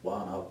 9,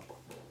 1 of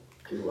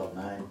 2 of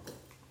 9,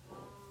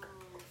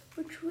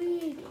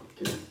 Retreat.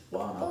 2,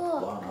 1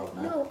 Oh, of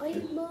 9, no, I 2,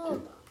 need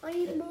more. I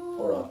need 4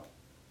 more. of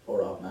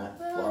 4 of 9,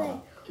 Where 1 are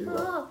of 2 they? of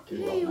Oh, 2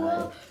 here of you 9,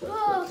 are.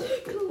 Oh,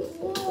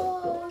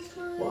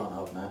 1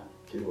 of 9,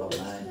 2 of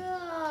 9,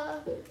 Ah,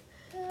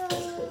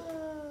 ah,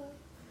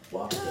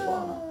 1 of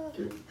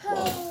 2, 1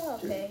 ah.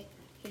 2, Okay,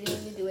 he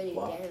didn't even do any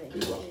 1 damage. 2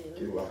 of too.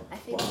 2 of I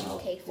think 1 he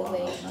of takes 1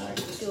 away of 9,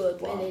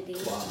 durability.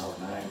 1 of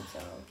 9, So,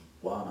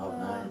 1 of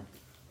 9,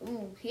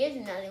 Ooh, here's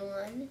another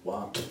one.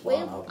 Wait,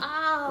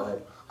 ow,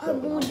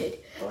 I'm wounded.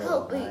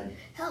 Help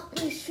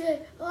me,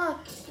 shit. Oh,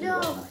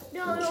 no,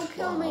 don't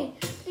kill me.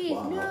 Please,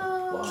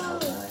 no.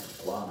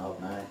 1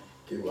 of 9,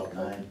 2 of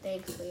 9.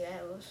 Thanks for your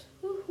arrows.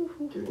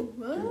 Two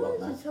of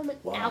 9. Did someone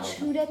One else of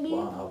shoot at me?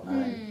 1 of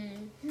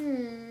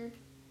 9.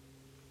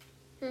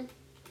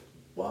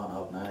 1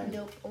 of 9.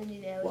 Nope,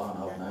 only the arrows. 1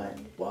 of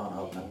 9. 1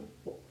 of 9.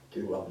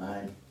 2 of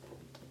 9.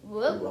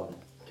 Whoop.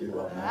 2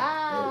 of 9.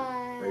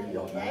 Ah, 3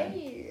 of 9.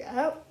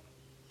 yeah.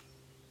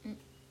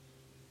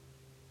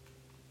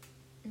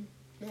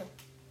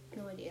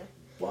 No idea.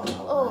 1 of 9.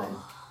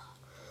 Oh,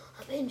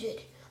 I'm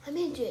injured. I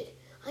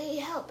need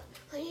help.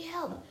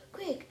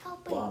 Quick,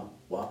 help me.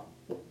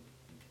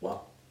 1.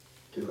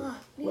 2. Ah,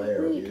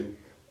 Player need view.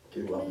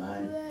 2 of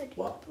 9. bread.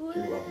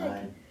 2 of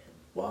 9.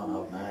 1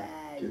 of 9.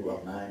 2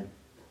 of 9.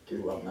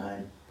 2 of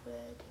 9.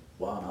 Bread.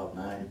 1 of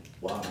 9.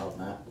 1 of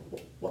 9.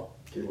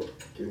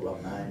 2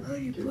 of 9. How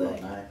do you 2 of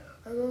bread? 9.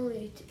 I'm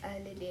only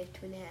only at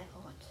 2.5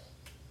 hearts.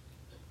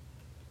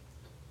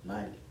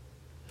 9.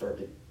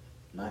 30.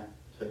 9.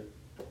 6.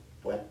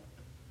 20.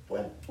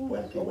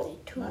 Only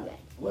 2 9. then.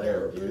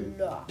 Player view.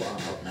 No. 1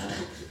 of 9.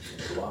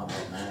 1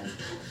 of 9.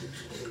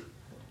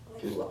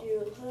 2 of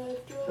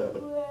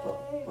 7.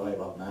 5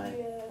 of 9.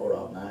 4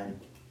 of 9.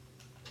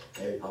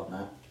 8 of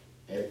 9.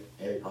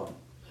 8 of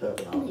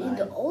 7 of In 9.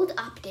 the old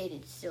update,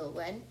 it still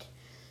went.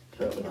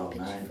 7 of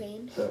picture 9.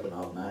 frames. 7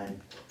 of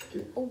 9.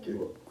 2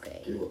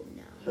 Okay, 2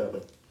 now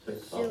 7. 6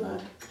 of Soon,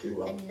 9.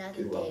 2 of another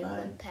 2 day of will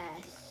 9.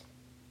 pass,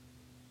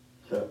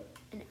 7.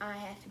 and I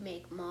have to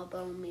make more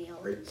bone meal.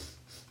 3.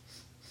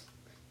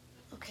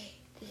 Okay,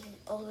 this is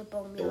all the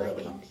bone meal I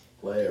 11. can.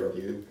 Player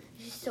view.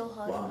 This is so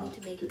hard for me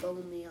to make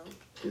bone meal.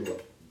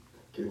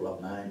 2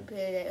 of 9. But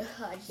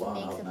I just 1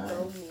 make of some 9.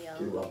 bone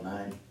 2 meal. of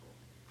 9.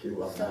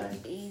 2 of So 9.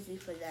 easy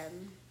for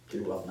them.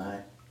 2 of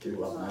 9.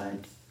 2 of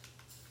 9.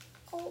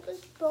 All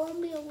this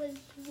bone meal was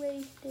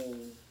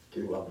wasting.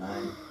 2 of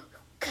 9.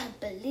 Can't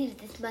believe it.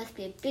 This must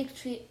be a big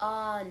tree.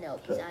 Oh no,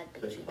 it's not a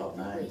big 6 tree. of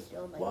 9. Wasted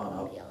all my 1 bone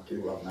of meal.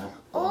 2 of 9.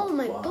 Oh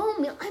my 1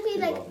 bone meal! I made 2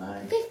 like of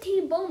 9.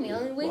 15 bone meal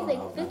and weighed 1 like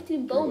of 9.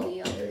 15 2 bone of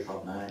meal. 8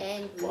 of 9.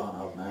 Angry. 1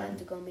 of I 9. have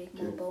to go make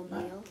more 2 bone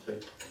 9. meal.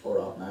 6. 4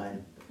 of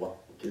 9.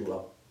 2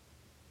 of.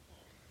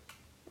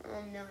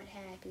 I'm not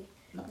happy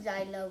No. because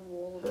I love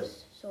wolves,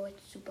 First. so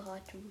it's super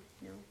hard to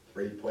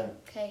 320.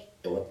 Okay,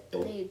 Do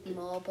it. need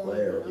more bone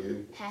Player meal.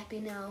 view. Happy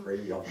now.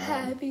 3 of 9.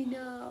 Happy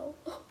now.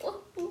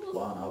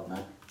 1 of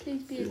 9.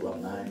 Please be a 2 good of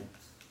one. 9.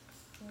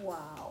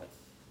 Wow.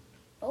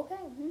 Okay.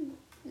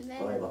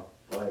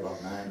 5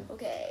 of 9.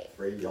 Okay.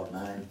 3 of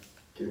 9.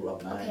 2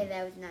 of 9. Okay,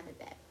 that was not a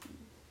bad.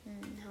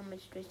 How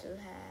much do we still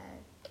have?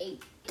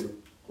 8.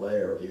 2.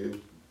 Player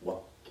view. 1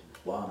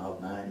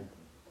 of 9.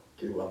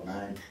 2 of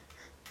 9.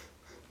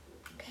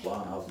 Okay.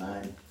 1 of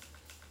 9.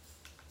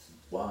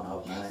 1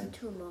 of 9.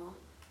 2 more.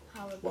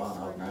 How about this 1 of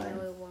one? I 9.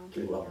 know it won't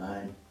 2 be of enough.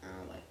 9.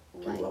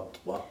 2 Right.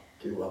 of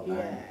 2 of 9.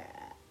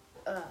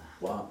 Yeah.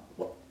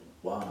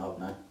 1 of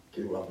 9.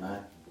 2 of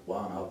 9.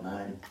 1 of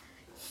 9.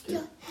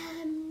 Still,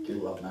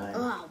 2 of 9.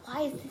 oh,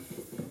 why is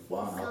this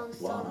 1 sound of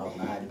so 1 of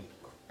 9. bad?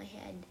 My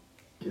head.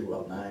 2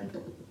 of 9.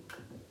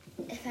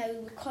 If I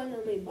recorded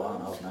on my 1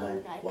 mom's of 9.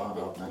 phone, I 1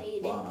 could of have 9.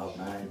 played 1 it of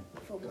 9.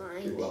 for 2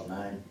 mine. of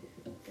 9.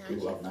 Now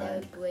 2 of if 9. I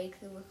would break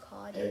the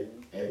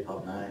recording, 8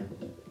 of 9.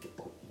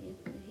 you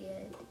could hear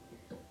it.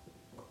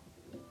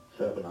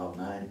 7 of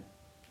 9.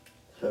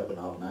 7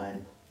 of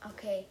 9.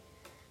 Okay,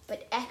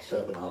 but actually,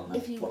 7 of 9.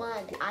 if you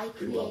want, I 2 of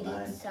created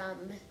 9.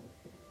 some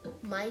Two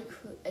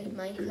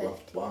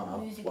Minecraft of 1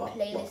 of music 1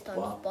 playlist on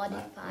 1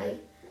 Spotify.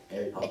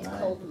 8 of It's 9.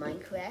 called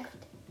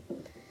Minecraft,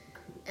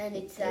 and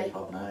it's 8 like,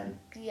 of 9.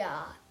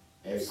 yeah,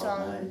 8 of 9.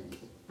 songs.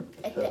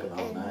 At the 7 of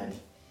end, 9.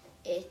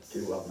 it's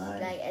 2 of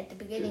 9. like at the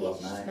beginning, 2 of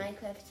it's just 9.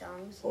 Minecraft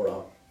songs. 4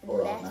 of And 4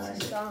 the of last 9.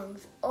 two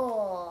songs,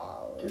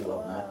 oh, 2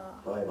 of 9.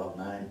 5 of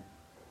 9.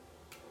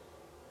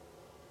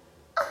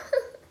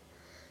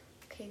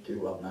 okay.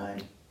 2 of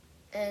 9.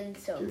 And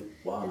so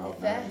 1 the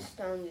of 9. first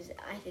song is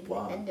I think the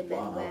 1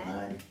 Enderman of rap.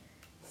 9.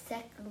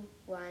 Second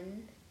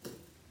one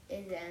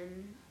is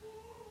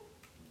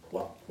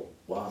 1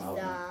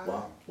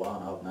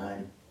 of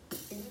 9.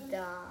 is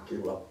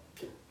the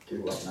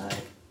 2 of 9.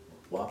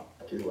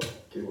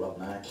 2 of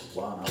 9.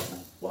 1 of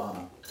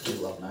 9.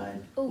 2 of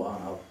 9. Ooh.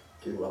 1 of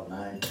 2 of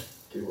 9.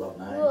 2 of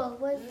 9. oh,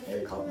 where's 8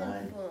 this of coming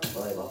 9. from?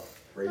 5 of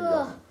 3 Ugh,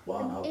 of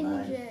 1 I'm of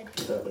 9. injured.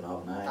 7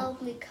 of 9.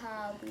 Ugly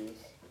cowboys.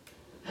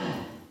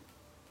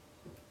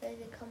 Where's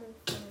it coming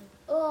from?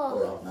 4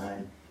 Oh, of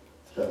 9.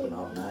 7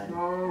 of 9.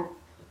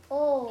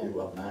 oh,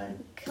 2 of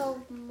 9.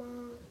 killed my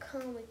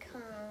comic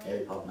con.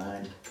 8 of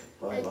 9.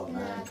 5 That's of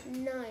 9.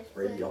 not nice.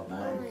 3 of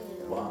 9.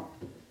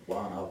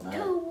 1 of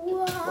 9.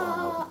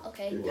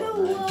 Okay. Two Two of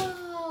 9.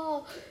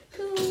 wall.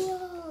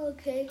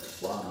 Okay.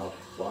 1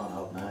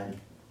 of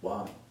 9.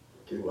 1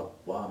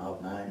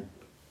 of 9.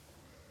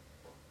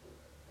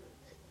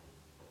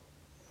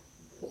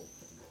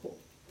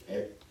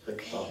 8,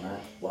 6 of 9.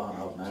 1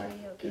 of 9.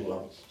 2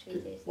 of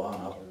 1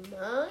 of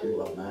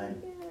 2 of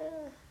 9.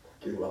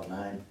 2 of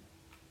 9.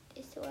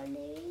 This one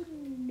is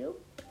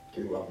nope.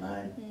 2 of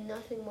 9.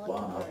 Nothing more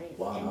One to of- worry.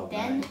 one And of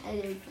then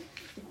 9.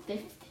 the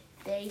 5th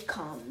day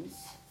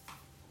comes.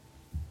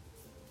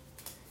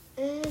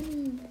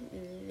 And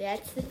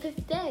that's the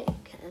 5th day.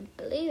 Can't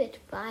believe it.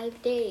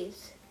 5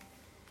 days.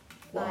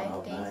 5 1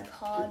 of days 9.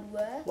 hard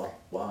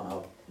work. 1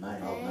 of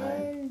 9 of 9.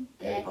 And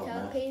 8 that's of how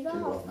 9. it pays 2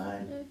 off. of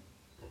 9.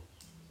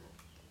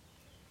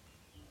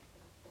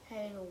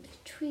 Having all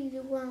the trees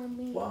around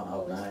me. 1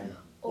 all of this 9.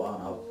 old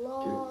 1 of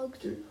logs.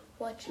 2.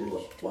 Watching two,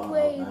 it 1 of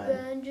way 9.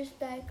 burn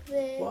just like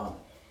this. 1.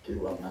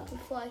 2 of 9.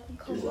 Before I can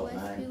come 2 of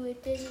rescue 9.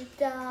 it, didn't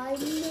die.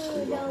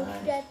 No, of no,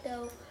 9. dead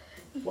though.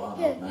 1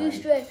 Yeah, of you 9.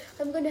 straight.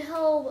 I'm gonna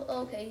help.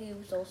 Okay, he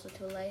was also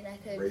too late. I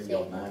could 3 save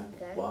of him 9.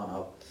 then. 1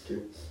 of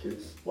 2.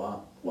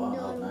 1 Not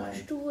of 9.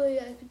 much the way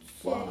I could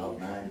save. 1 of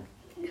 9.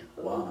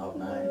 1 of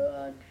 9.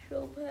 I'm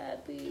so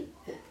happy.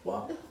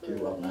 1.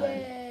 2 of 9.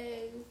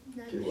 Yay.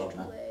 2 of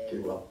 9.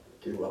 2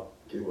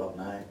 of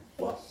 9.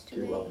 1.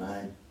 2 of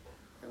 9.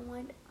 I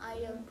want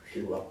iron.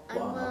 2 of I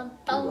 1 want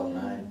of 2 of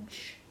 9. bones.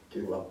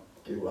 2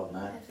 of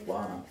 9. I have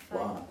 1 of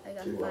 1. I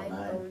got 2 of 5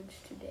 9. bones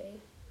today.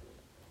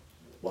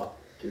 1.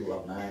 2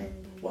 of 9.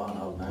 And 1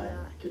 of 9.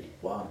 that.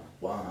 1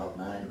 of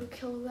 9. You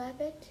kill a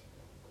rabbit?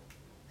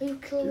 Are you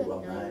kill a 2 rabbit?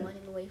 of No, you're 9.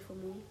 running away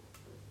from me.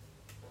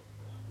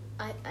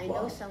 I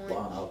know 1 someone.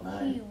 of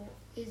 9.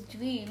 His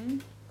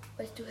dream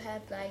was to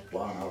have like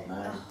 1 of a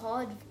 9.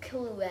 hard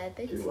killer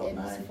rabbits 2 of in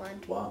his 9.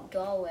 front 1.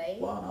 doorway.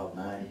 1 of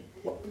 9.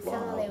 And 1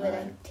 somehow they of were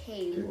 9. like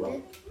tamed. 2 of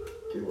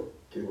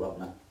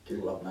 9.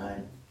 2 of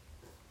 9.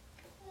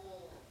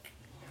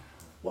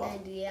 1.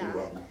 And yeah, 2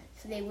 of 9.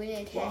 so they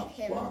wouldn't attack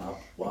him. 1 of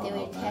But they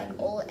would 9. attack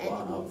all 1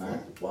 of enemies.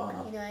 9. 1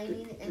 of You know what I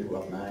mean? 2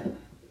 of 9.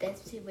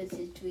 That's was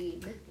his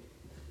dream.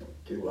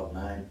 2 of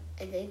 9.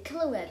 And then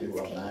killer 2 rabbits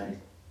of came.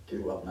 9.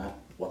 2 of 9.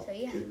 So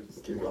yeah,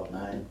 2 of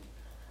 9.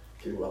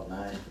 2 of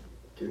 9.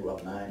 2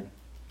 of 9.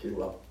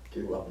 2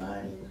 of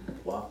 9.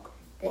 1.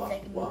 That's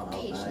like a 1 of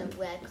multiplication 9. of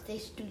rabbits. They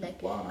should do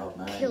like 1 of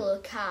 9. killer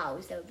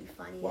cows. That would be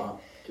funny. 1.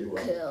 2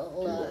 of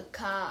Killer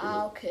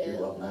cow, two of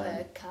killer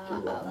nine, cow,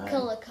 2 of 9.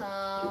 killer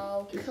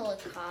cow, Two- killer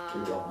 2 cow.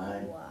 of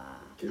 9. Wow.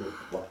 2.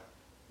 1.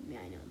 Yeah,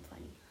 I know I'm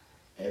funny.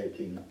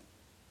 18.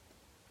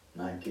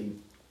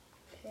 19.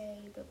 Okay.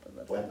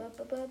 21.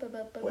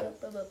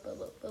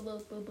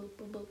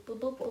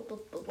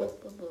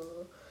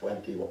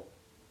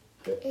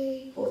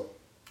 8. 4.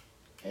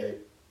 8.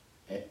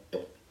 8.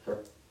 4.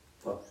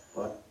 4.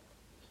 4.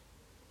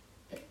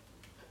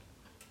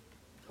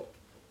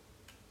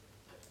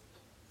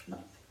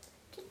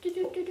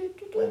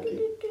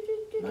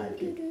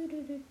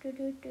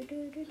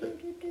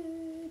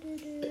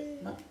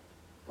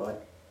 5.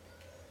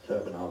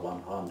 7 of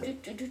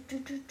 100. 2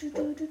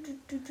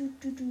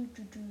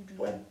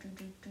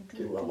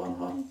 of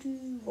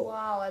 100.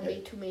 Wow, I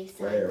made too many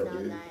Where signs are now.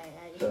 you?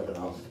 I just 7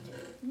 of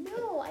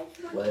No, I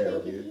just want Where to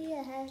are make it you?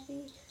 here,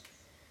 happy.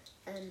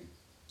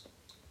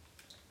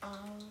 Uh,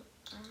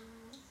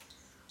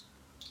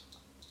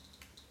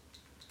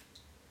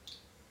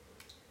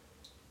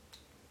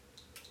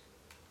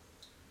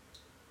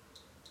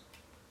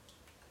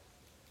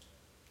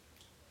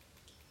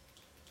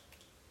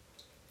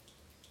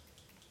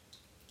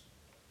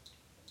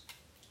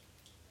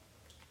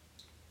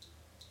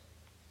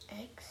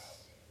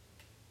 X.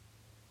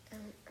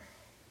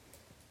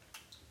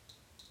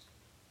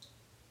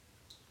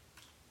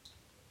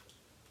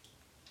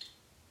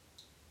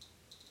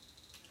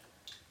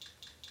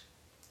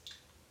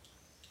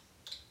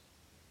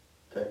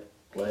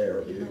 Take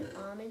player view.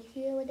 My arm in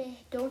here, what they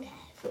don't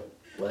have.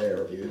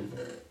 Player view.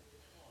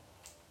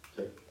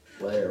 Take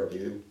player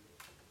view.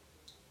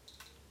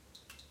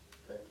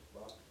 Take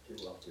box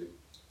 2 of 2.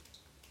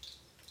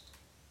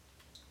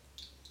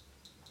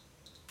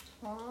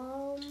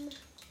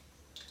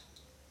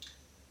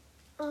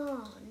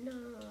 Oh no,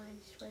 I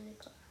just want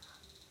to go.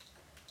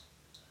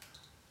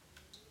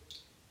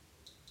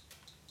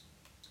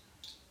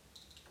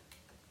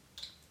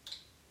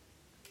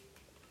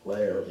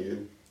 Player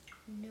view.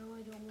 No,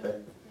 I don't want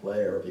Take that.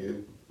 player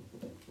view.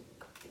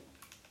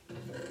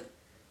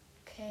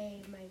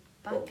 Okay, my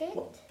bucket,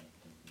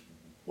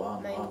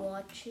 1 my of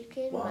raw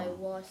chicken, my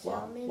raw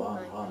salmon,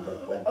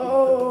 120.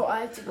 Oh,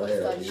 I have to go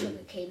Player start view.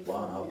 sugar cane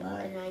 1 farm, of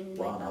 9. and I need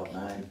my 1 of bucket.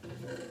 9.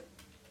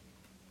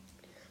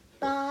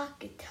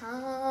 Bucket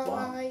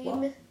time.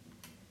 One.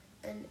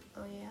 And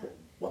oh yeah,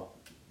 One.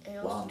 and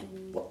also 1.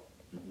 do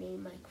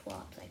name my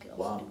crops. I could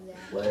also 1. do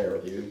that. Player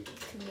view.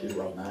 To name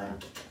 2 of my 9.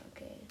 crops.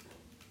 Okay.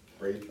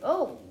 3.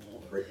 Oh.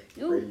 3.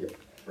 You.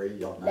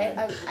 3 of 9.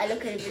 Like I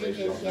look at the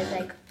villages, he has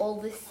like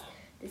all this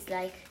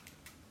like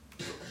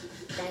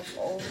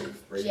all these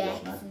Three jacks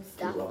of nine, and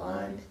stuff 2 of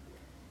on, 9.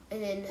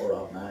 and then 4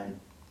 of 9.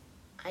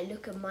 I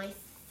look at my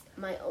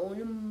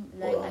own,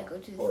 like I go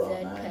to the 4 of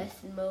third 9.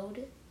 person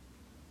mode,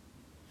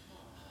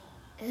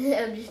 and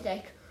I'm just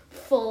like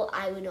full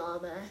iron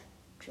armor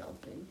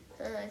jumping.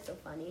 That's so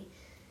funny.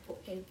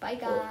 Okay, bye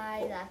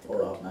guys. I have to 4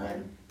 go of to 9.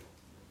 them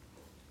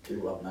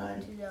 2 of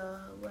 9. to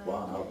the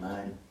 1 of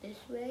 9. this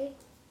way.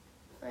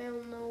 I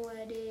don't know where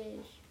it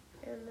is.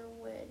 I don't know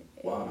where it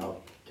is. 1 of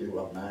 2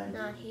 of 9.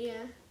 Not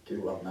here.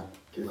 2 of 9.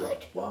 2 of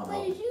What? 1 Where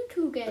of did you two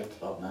Who get? 6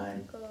 of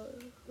 9. Go.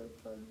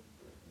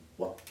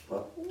 What?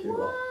 2 of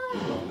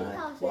What? 9.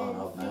 How's 1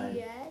 of it 9.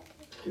 yet?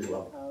 2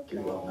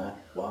 of 9.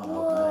 1 of 9.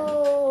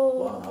 Whoa.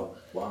 1 of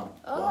 1.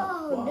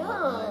 Oh 1 no! of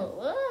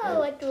 9. Whoa!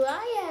 What do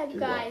I have,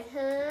 guys?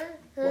 Huh?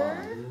 Huh?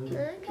 1, 2,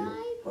 Huh, 2,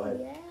 guys? 5,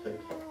 Yeah.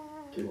 6.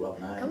 2 of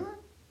 9. Come on.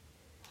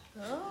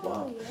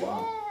 Oh 1,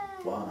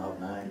 yeah. 1 of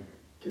 9.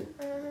 2,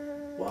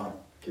 1,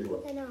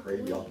 2, Yeah, no,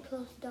 3 we of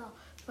close the door.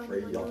 Find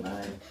 3 one of more.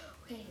 9.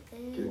 Okay,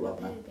 then 2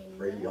 of 9. baby.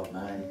 3 of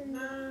 9.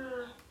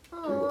 2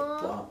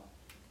 Aww. 1.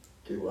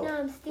 2 of Now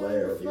I'm stealing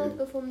player the view.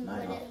 smoker from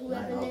 9 of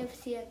whoever 9 of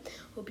lives here.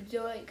 Hope you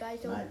guys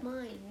don't 9.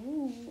 mind.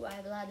 Ooh, I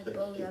have a lot of 6,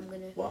 bows. 2, I'm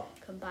gonna 1.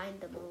 combine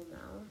them all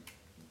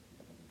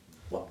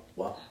now.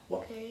 What?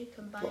 Okay,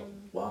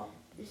 combining What?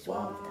 this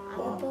one with the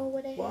other bow.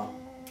 What I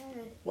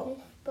have?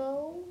 This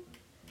bow.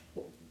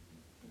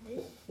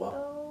 This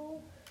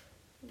bow.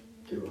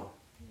 2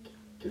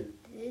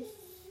 This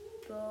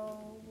bow.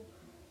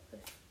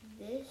 With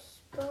this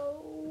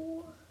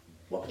bow.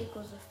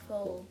 Equals a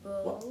full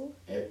bow.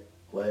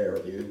 Player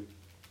view.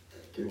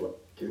 2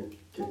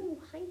 Oh,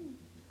 hi.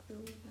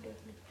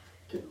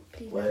 2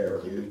 Please player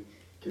don't view.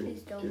 2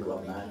 Please don't 2 call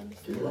of me 9. him.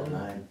 2 of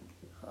 9.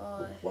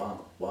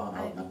 1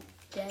 I'd of 9. be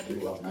dead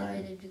Two of if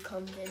nine. if you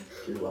come in.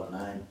 2 of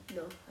 9.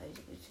 No, it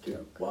was a 2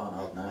 joke. 1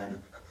 of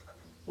 9.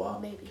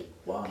 1 Maybe.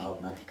 1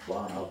 of 9.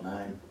 1 of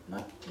 9.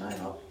 9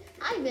 of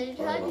Hi, Vintage.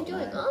 How you of doing?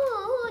 nine.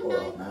 Oh, Four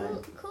nice. of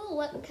nine. Cool.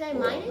 What can I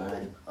Four mine of it?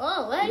 nine.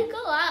 Oh, where you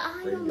go? I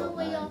Three don't know of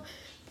where nine. your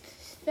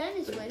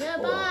furnace went. 4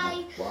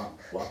 Bye.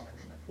 of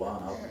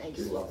 1 of I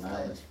 2 of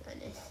 9. his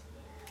furnace.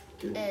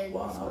 2 And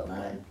 1 of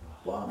 9.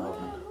 1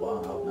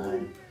 of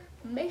 9.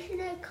 Mission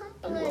 2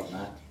 accomplished. of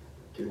 9.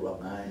 2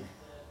 of 9.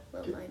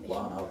 Well, 2 my mission.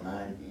 1 of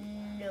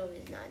 9. No,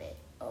 it's not it.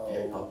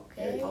 8 of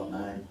Okay. 8 of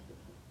 9.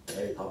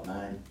 8 of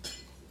 9.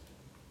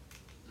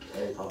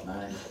 8 of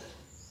 9.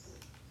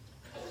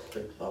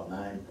 6 of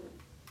 9.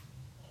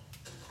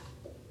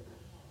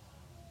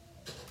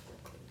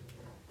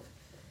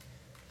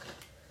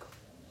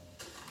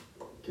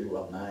 2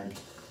 of 9.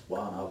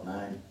 1 of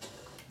 9.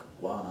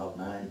 1 of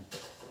 9.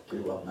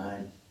 2 of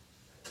 9.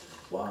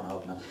 1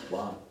 of 9.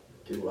 1.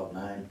 2 of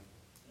 9.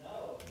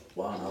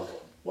 1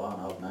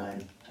 of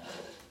 9.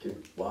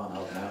 2 1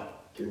 of 9.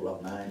 2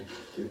 of 9.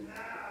 2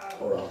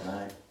 4 of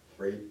 9.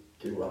 3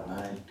 2 of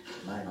 9.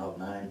 9 of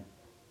 9.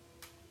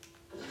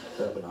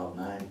 7 of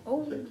 9.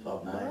 Oh, 6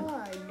 of 9.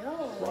 no.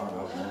 1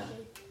 of 9.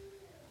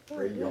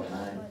 3 of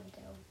 9.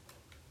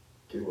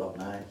 2 of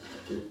 9.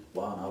 2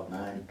 1 of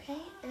 9. Okay,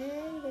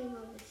 and we're going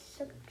to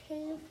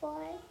sugarcane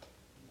for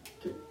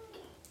it.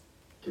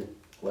 2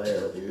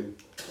 player view.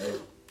 8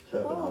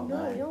 7 Oh of no,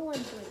 9. you don't want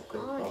to do 6 it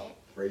on of it.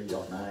 3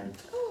 of 9.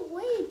 Oh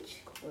wait,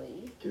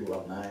 Squee. 2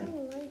 of I 9.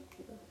 don't like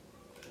you.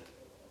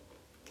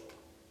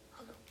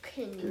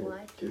 Can you 2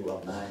 what? 2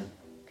 of 9.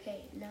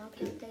 Okay, now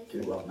 2 can I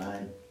play 2 of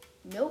 9.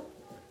 Nope.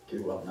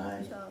 2 of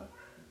 9. So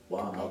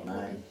 1 of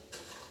 9.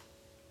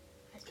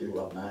 2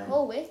 of 9.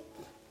 hold it.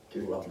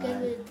 2 of To get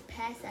 9. rid of the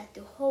pass, I have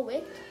to hold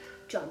it.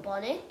 Jump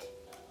on it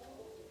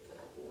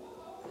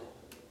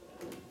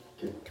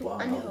 2 to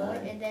 1 of unhold it,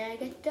 9. and then I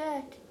get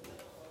that.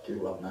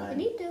 2 of 9.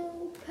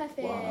 Finito.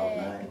 Perfect. 1 of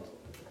 9.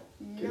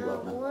 Two Now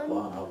of nine. one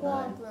 1 of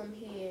 9. problem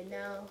here.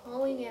 Now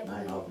holding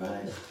everything. 9 of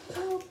 9.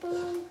 Boom,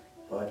 boom.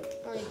 5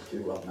 Only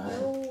 2 of 9.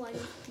 no, I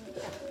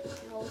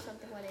didn't hold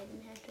something when I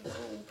didn't have to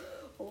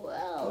hold.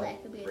 Well,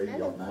 that could be 3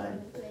 another of 9.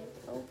 problem place.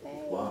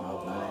 Okay. 1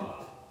 of 9.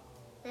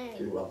 Hey,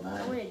 2 of I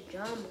 9. want to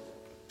jump.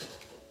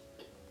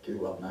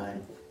 2 of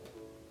 9.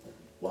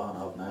 1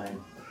 of 9.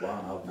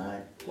 1 of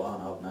 9.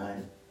 1 of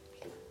 9.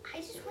 I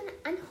just want to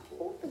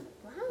unhold the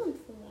ground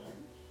for him.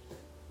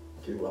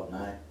 2 of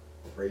 9.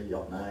 3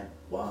 of 9.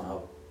 1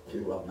 of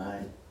 2 of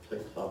 9.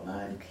 6 of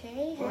 9.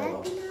 Okay, 5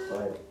 of happy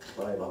now.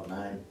 5 of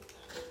 9.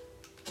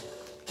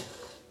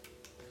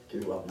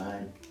 2 of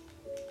 9.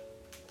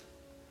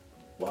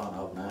 1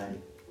 of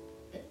 9.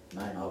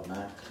 9 of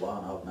 9.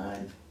 1 of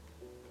 9.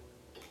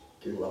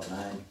 2 of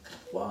 9.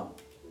 1.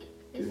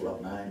 2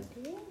 of 9.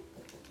 Yeah.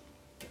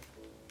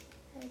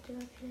 I do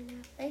have to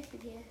now face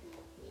it here.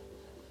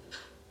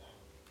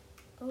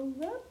 Oh,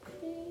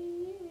 okay.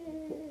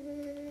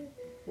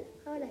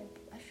 How would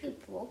I should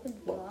have broken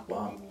the block.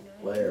 1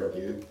 player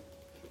view.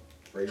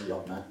 3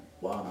 of 9.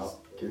 1 of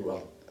 2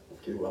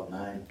 of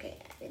 9. Okay,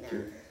 happy now.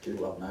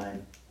 2 of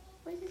 9.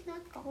 Why is this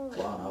not going?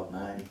 1 of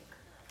 9.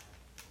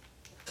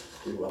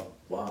 2 of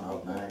 1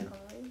 of 9.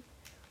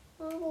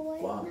 Oh, but why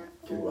is One, it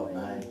not 2 of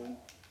 9. going?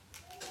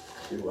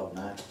 2 of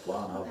 9.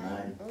 1 of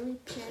 9. Only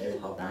 8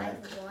 10 of buy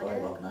 9. 5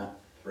 water. of 9.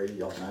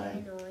 3 of 9.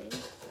 Annoying.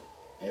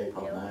 8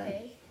 of 9.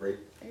 Okay. 3. 6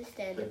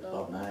 Understandable.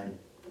 of 9.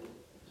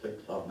 6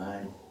 of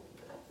 9.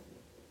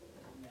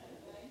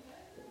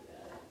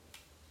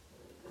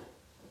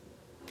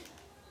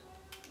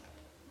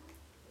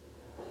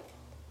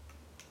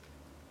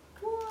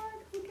 What?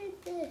 Who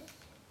did this?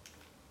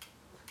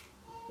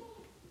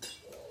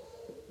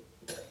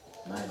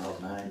 9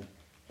 of 9.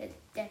 It's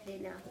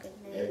definitely not good.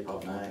 8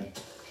 of 9.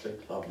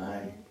 6 of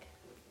 9.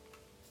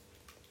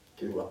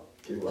 2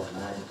 of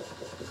 9.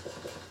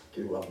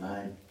 2 of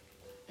 9.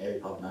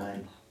 8 of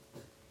 9.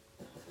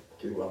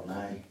 2 of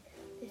 9,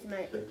 This is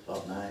my 6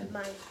 of 9,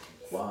 my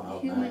 1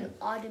 of human 9, 8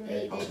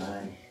 automated of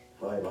 9,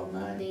 5 of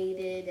 9,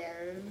 automated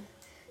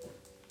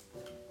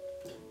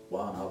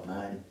 1 of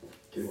 9,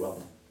 2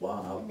 of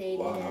 1 of Made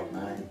 1 it, of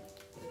 9,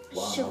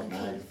 1 sugar of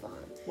cane 9, farm.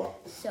 1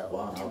 So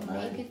one to of make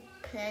nine. it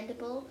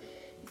plantable,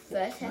 you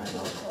first have to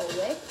Nine of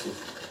hoe it.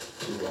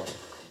 2 of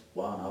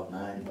 1 of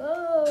 9,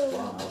 Whoa!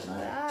 1 of 9,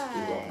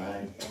 2 of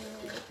 9,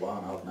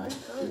 1 of 9,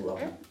 2 of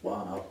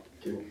 1 of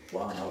 2,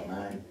 1 of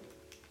 9,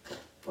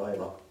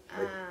 5 of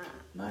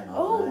 9 of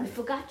Oh, 9. we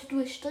forgot to do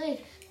a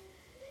straight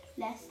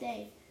last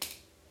day.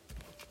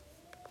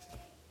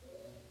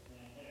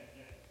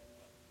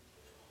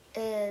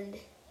 And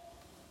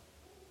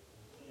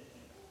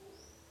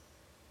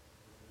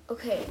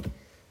okay,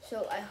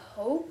 so I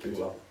hope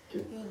 2 of 2,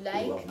 you 2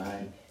 like of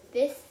 9,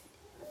 this.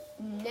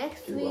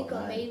 Next 2 week of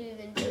or 9, maybe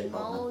even 8 of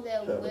tomorrow 9, there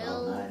 7 of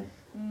will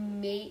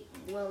 9,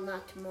 well,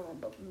 not tomorrow,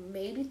 but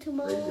maybe 3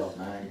 tomorrow of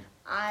 9,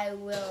 I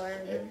will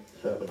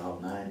 7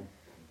 of 9,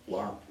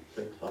 1,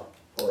 6 of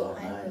 4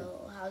 of 9,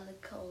 how's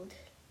it called?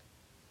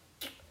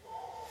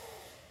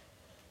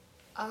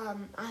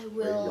 I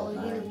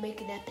will, make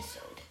an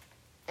episode.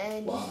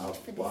 And 1 of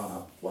for 1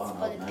 of 1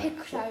 for of the 9,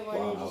 picture I 1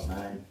 want to of just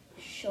 9,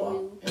 show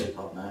 1, you, 8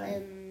 of 9,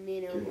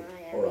 2,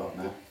 4 of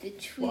 9, the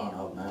tree. 1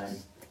 of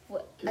 9,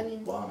 What, 2, I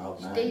mean, 1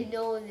 of 9, they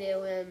know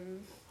they're,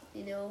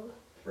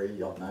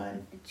 3 of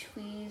 9, the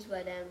trees,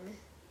 what,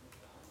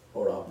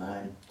 4 of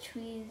 9,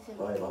 trees,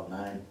 5 of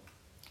 9,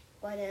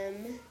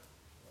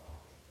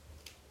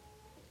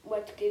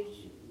 what gives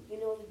you,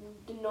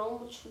 the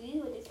normal trees,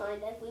 what they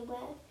find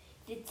everywhere.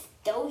 It's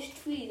those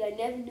trees. I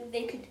never knew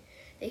they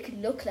could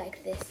look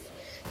like this.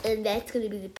 And that's going to be the